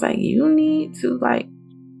 I was like, you need to, like,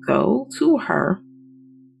 go to her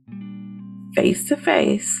face to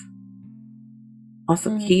face on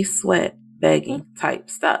some key sweat begging type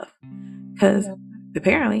stuff. Because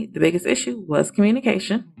apparently the biggest issue was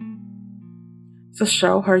communication. So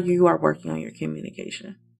show her you are working on your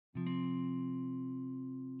communication.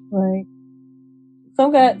 Right.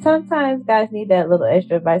 Sometimes guys need that little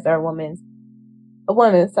extra advice, or a woman's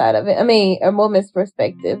side of it. I mean, a woman's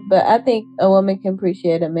perspective. But I think a woman can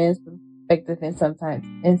appreciate a man's perspective in some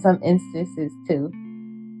instances too.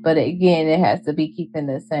 But again, it has to be keeping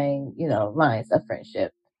the same, lines of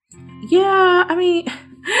friendship. Yeah, I mean,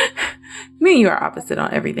 me and you are opposite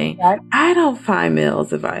on everything. I don't find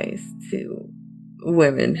males' advice to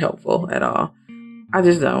women helpful at all. I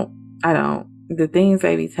just don't. I don't. The things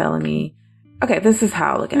they be telling me. Okay, this is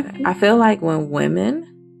how I look at it. I feel like when women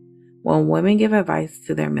give advice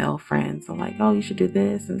to their male friends, so like, oh, you should do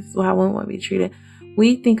this, and this is how women want to be treated,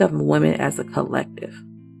 we think of women as a collective.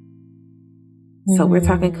 So we're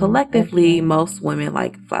talking collectively, most women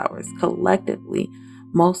like flowers. Collectively,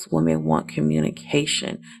 most women want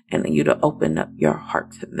communication and you to open up your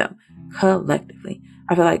heart to them. Collectively.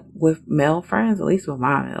 I feel like with male friends, at least with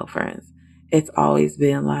my male friends, it's always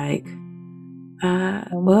been like,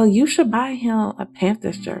 well, you should buy him a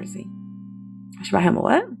Panthers jersey. You should buy him a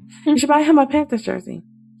what? You should buy him a Panthers jersey.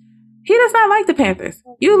 He does not like the Panthers.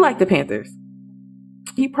 You like the Panthers.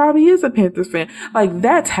 He probably is a Panthers fan. Like,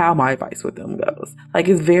 that's how my advice with them goes. Like,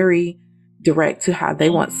 it's very direct to how they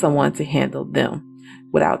want someone to handle them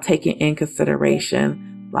without taking in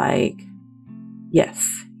consideration, like,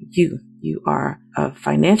 yes, you are a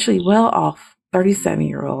financially well-off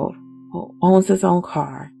 37-year-old who owns his own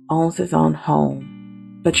car, owns his own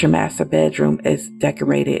home, but your master bedroom is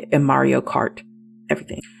decorated in Mario Kart,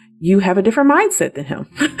 everything. You have a different mindset than him.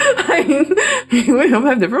 You and him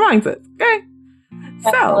have different mindsets, okay?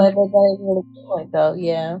 So,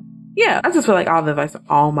 yeah. Yeah, I just feel like all the advice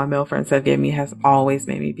all my male friends have given me has always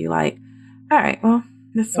made me be like, all right, well,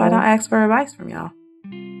 this is why I don't ask for advice from y'all.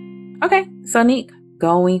 Okay, so Neek,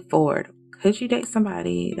 going forward, could you date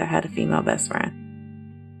somebody that had a female best friend?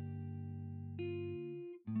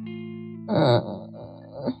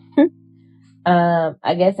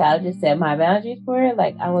 I guess I'll just set my boundaries for her.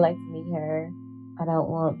 Like, I would like to meet her. I don't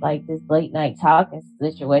want like this late night talking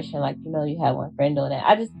situation. Like, you have one friend doing that.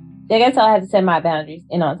 I guess I'll have to set my boundaries,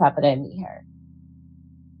 and on top of that, meet her.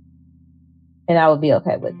 And I would be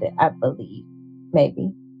okay with it, I believe.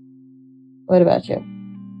 Maybe. What about you?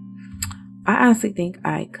 I honestly think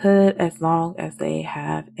I could, as long as they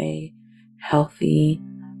have a healthy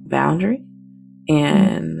boundary.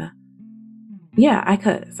 And yeah, I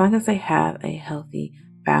could, as long as they have a healthy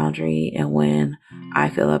boundary. And when I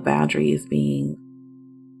feel a boundary is being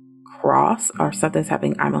crossed or something's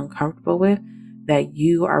happening I'm uncomfortable with, that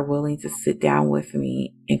you are willing to sit down with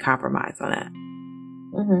me and compromise on that.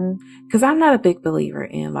 Because I'm not a big believer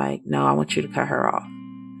in like, no, I want you to cut her off.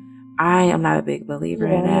 I am not a big believer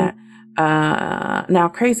in that. Now,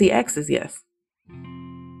 crazy exes, yes.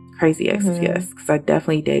 Crazy exes, yes. Because I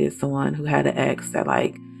definitely dated someone who had an ex that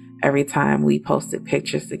like every time we posted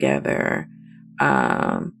pictures together,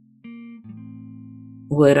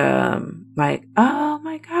 would like, oh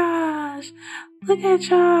my gosh, look at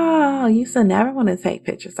y'all. You used to never want to take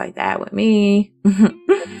pictures like that with me.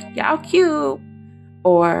 Y'all cute.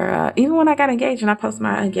 Or even when I got engaged and I posted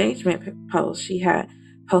my engagement post, she had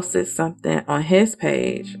posted something on his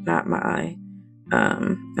page, not mine.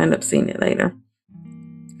 I ended up seeing it later.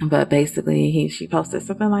 But basically, she posted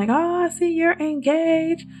something like, oh, I see you're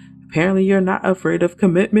engaged. Apparently, you're not afraid of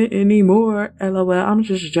commitment anymore. LOL, I'm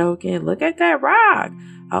just joking. Look at that rock.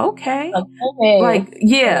 Okay. Like,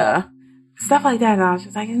 yeah. Stuff like that. And I was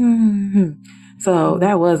just like, So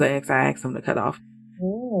that was an ex I asked him to cut off.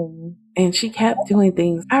 And she kept doing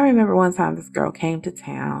things. I remember one time this girl came to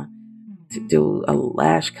town to do a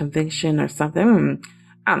lash convention or something.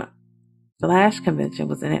 I don't know. The lash convention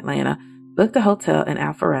was in Atlanta. Booked a hotel in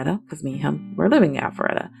Alpharetta, because me and him were living in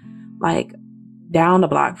Alpharetta, like down the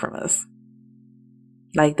block from us.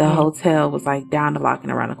 Like the hotel was like down the block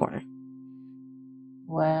and around the corner.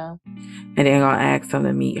 Wow. And they're gonna ask them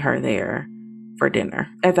to meet her there for dinner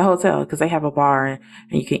at the hotel, because they have a bar and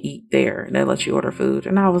you can eat there and they let you order food.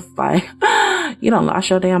 And I was like, you don't lost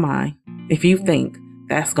your damn mind if you think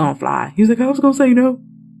that's gonna fly. He's like, I was gonna say no.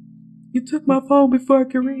 You took my phone before I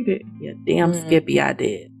could read it. Yeah, damn Skippy, I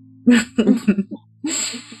did.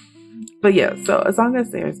 But yeah, so as long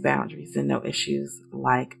as there's boundaries and no issues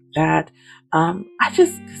like that, I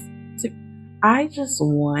just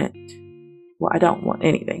want, well, I don't want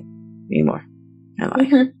anything anymore in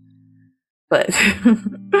life. But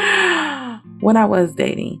when I was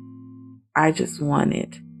dating, I just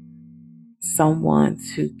wanted someone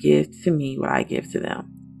to give to me what I give to them.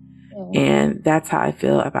 And that's how I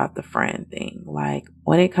feel about the friend thing. Like,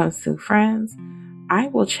 when it comes to friends, I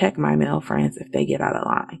will check my male friends if they get out of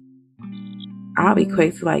line. I'll be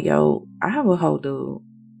quick to like, yo, I have a whole dude.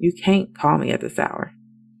 You can't call me at this hour.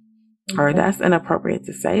 Or that's inappropriate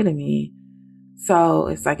to say to me. So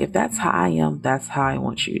it's like, if that's how I am, that's how I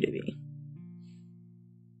want you to be.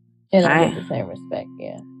 And I get the same respect,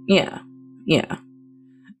 Yeah.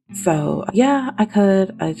 So, yeah, I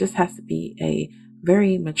could. It just has to be a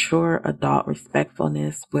very mature adult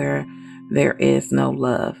respectfulness where there is no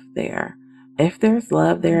love there. If there's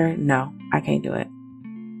love there, no, I can't do it.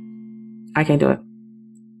 I can't do it.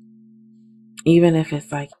 Even if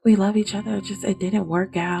it's like, we love each other, just it didn't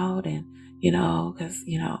work out. And, because,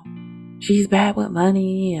 she's bad with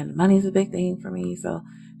money and money's a big thing for me. So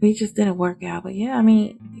we just didn't work out. But yeah,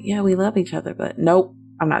 we love each other. But nope,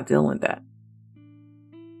 I'm not dealing with that.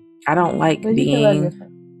 I don't like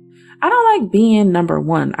being number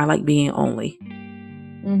one. I like being only.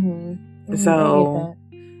 So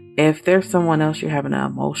if there's someone else you're having an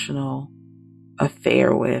emotional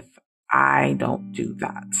affair with, I don't do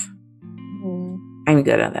that. I'm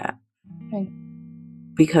good at that.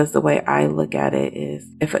 Because the way I look at it is,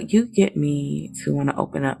 if you get me to want to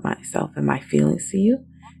open up myself and my feelings to you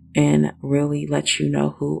and really let you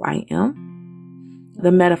know who I am,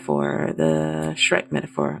 the metaphor, the Shrek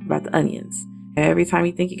metaphor about the onions. Every time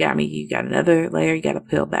you think you got me, you got another layer you got to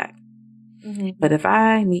peel back. But if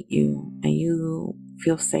I meet you and you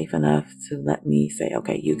feel safe enough to let me say,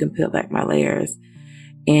 okay, you can peel back my layers,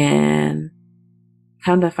 and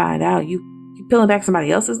come to find out you peeling back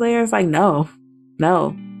somebody else's layers, like, no,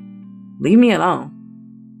 leave me alone.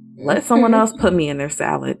 Let someone else put me in their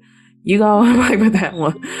salad. You go like with that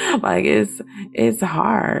one. Like, it's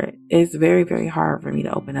hard. It's very, very hard for me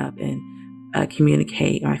to open up and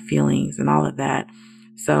communicate my feelings and all of that.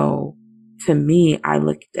 So to me, I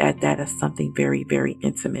look at that as something very, very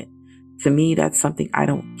intimate. To me, that's something I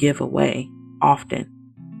don't give away often.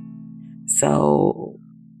 So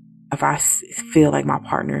if I feel like my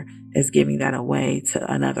partner is giving that away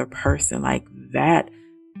to another person, like, that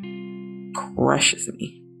crushes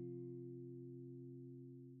me.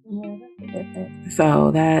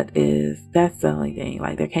 So that's the only thing.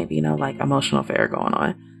 Like, there can't be no like emotional affair going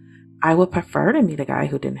on. I would prefer to meet a guy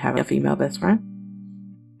who didn't have a female best friend.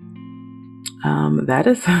 That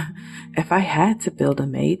is, if I had to build a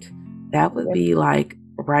mate, that would be like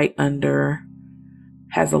right under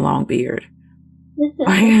has a long beard.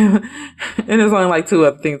 And there's only like 2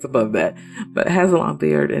 other things above that, but it has a long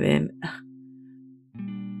beard, and then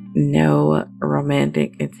no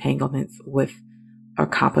romantic entanglements with or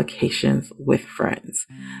complications with friends.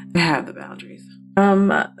 Have the boundaries.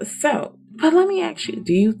 But let me ask you,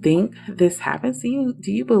 do you think this happens to you?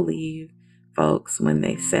 Do you believe folks when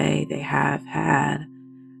they say they have had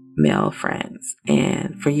male friends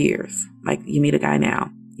and for years, like you meet a guy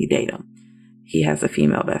now, you date him, he has a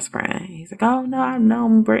female best friend. He's like, oh no, I've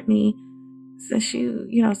known Brittany since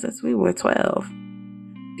since we were 12.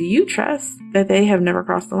 Do you trust that they have never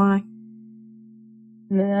crossed the line?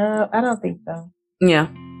 No, I don't think so. Yeah.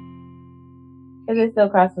 Because it still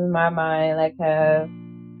crosses my mind, like,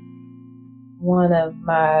 one of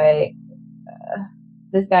my,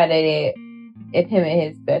 this guy dated, if him and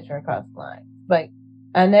his best friend crossed the line. Like,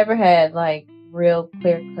 I never had, like, real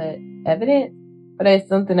clear-cut evidence, but it's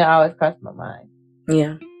something that always crossed my mind.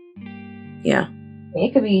 Yeah.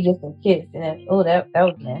 It could be just a kiss, and that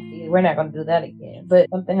was nasty. We're not going to do that again. But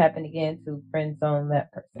something happened again to friend zone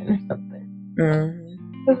that person or something.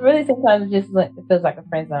 Because really, sometimes it feels like a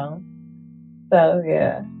friend zone. So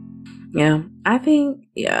yeah. Yeah, I think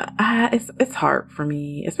it's hard for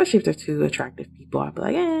me, especially if they're 2 attractive people. I'd be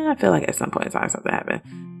like, I feel like at some point in time something happened.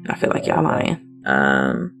 I feel like y'all lying.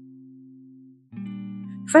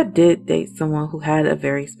 Because I did date someone who had a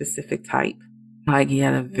very specific type. Like, he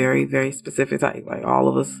had a very, very specific type. Like, all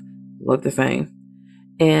of us look the same.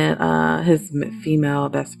 And his female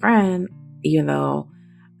best friend, even though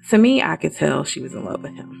to me I could tell she was in love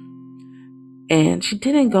with him. And she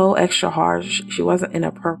didn't go extra hard. She wasn't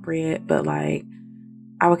inappropriate, but like,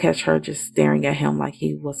 I would catch her just staring at him like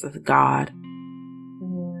he was a god.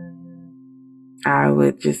 I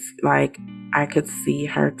would just like, I could see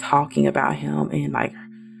her talking about him, and like,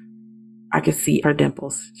 I could see her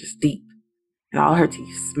dimples just deep and all her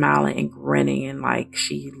teeth smiling and grinning, and like,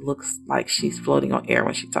 she looks like she's floating on air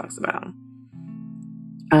when she talks about him.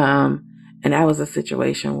 And that was a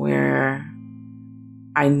situation where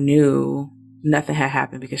I knew nothing had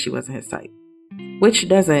happened because she wasn't his type, which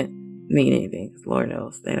doesn't mean anything because Lord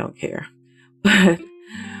knows they don't care. But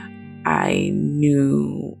I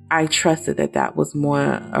trusted that was more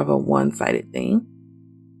of a one-sided thing.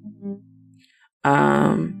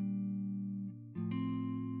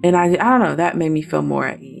 And I don't know, that made me feel more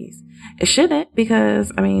at ease. It shouldn't,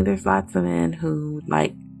 because I mean, there's lots of men who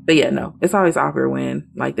like, but yeah, no, it's always awkward when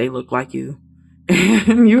like they look like you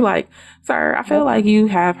and you like, sir, I feel like you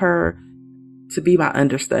have her to be my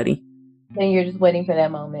understudy. And you're just waiting for that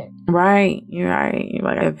moment. Right. You're right. You're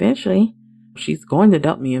like, eventually she's going to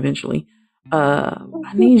dump me eventually. I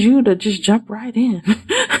need you to just jump right in.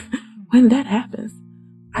 When that happens,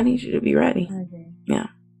 I need you to be ready. Yeah.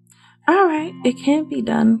 All right. It can be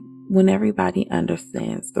done when everybody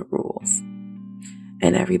understands the rules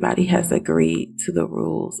and everybody has agreed to the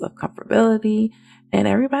rules of comfortability and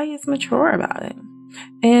everybody is mature about it.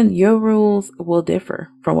 And your rules will differ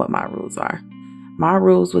from what my rules are. My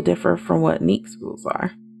rules will differ from what Neek's rules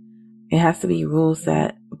are. It has to be rules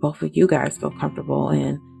that both of you guys feel comfortable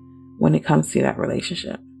in when it comes to that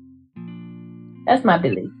relationship. That's my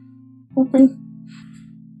belief.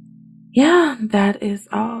 Yeah, that is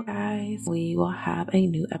all, guys. We will have a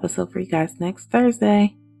new episode for you guys next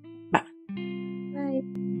Thursday.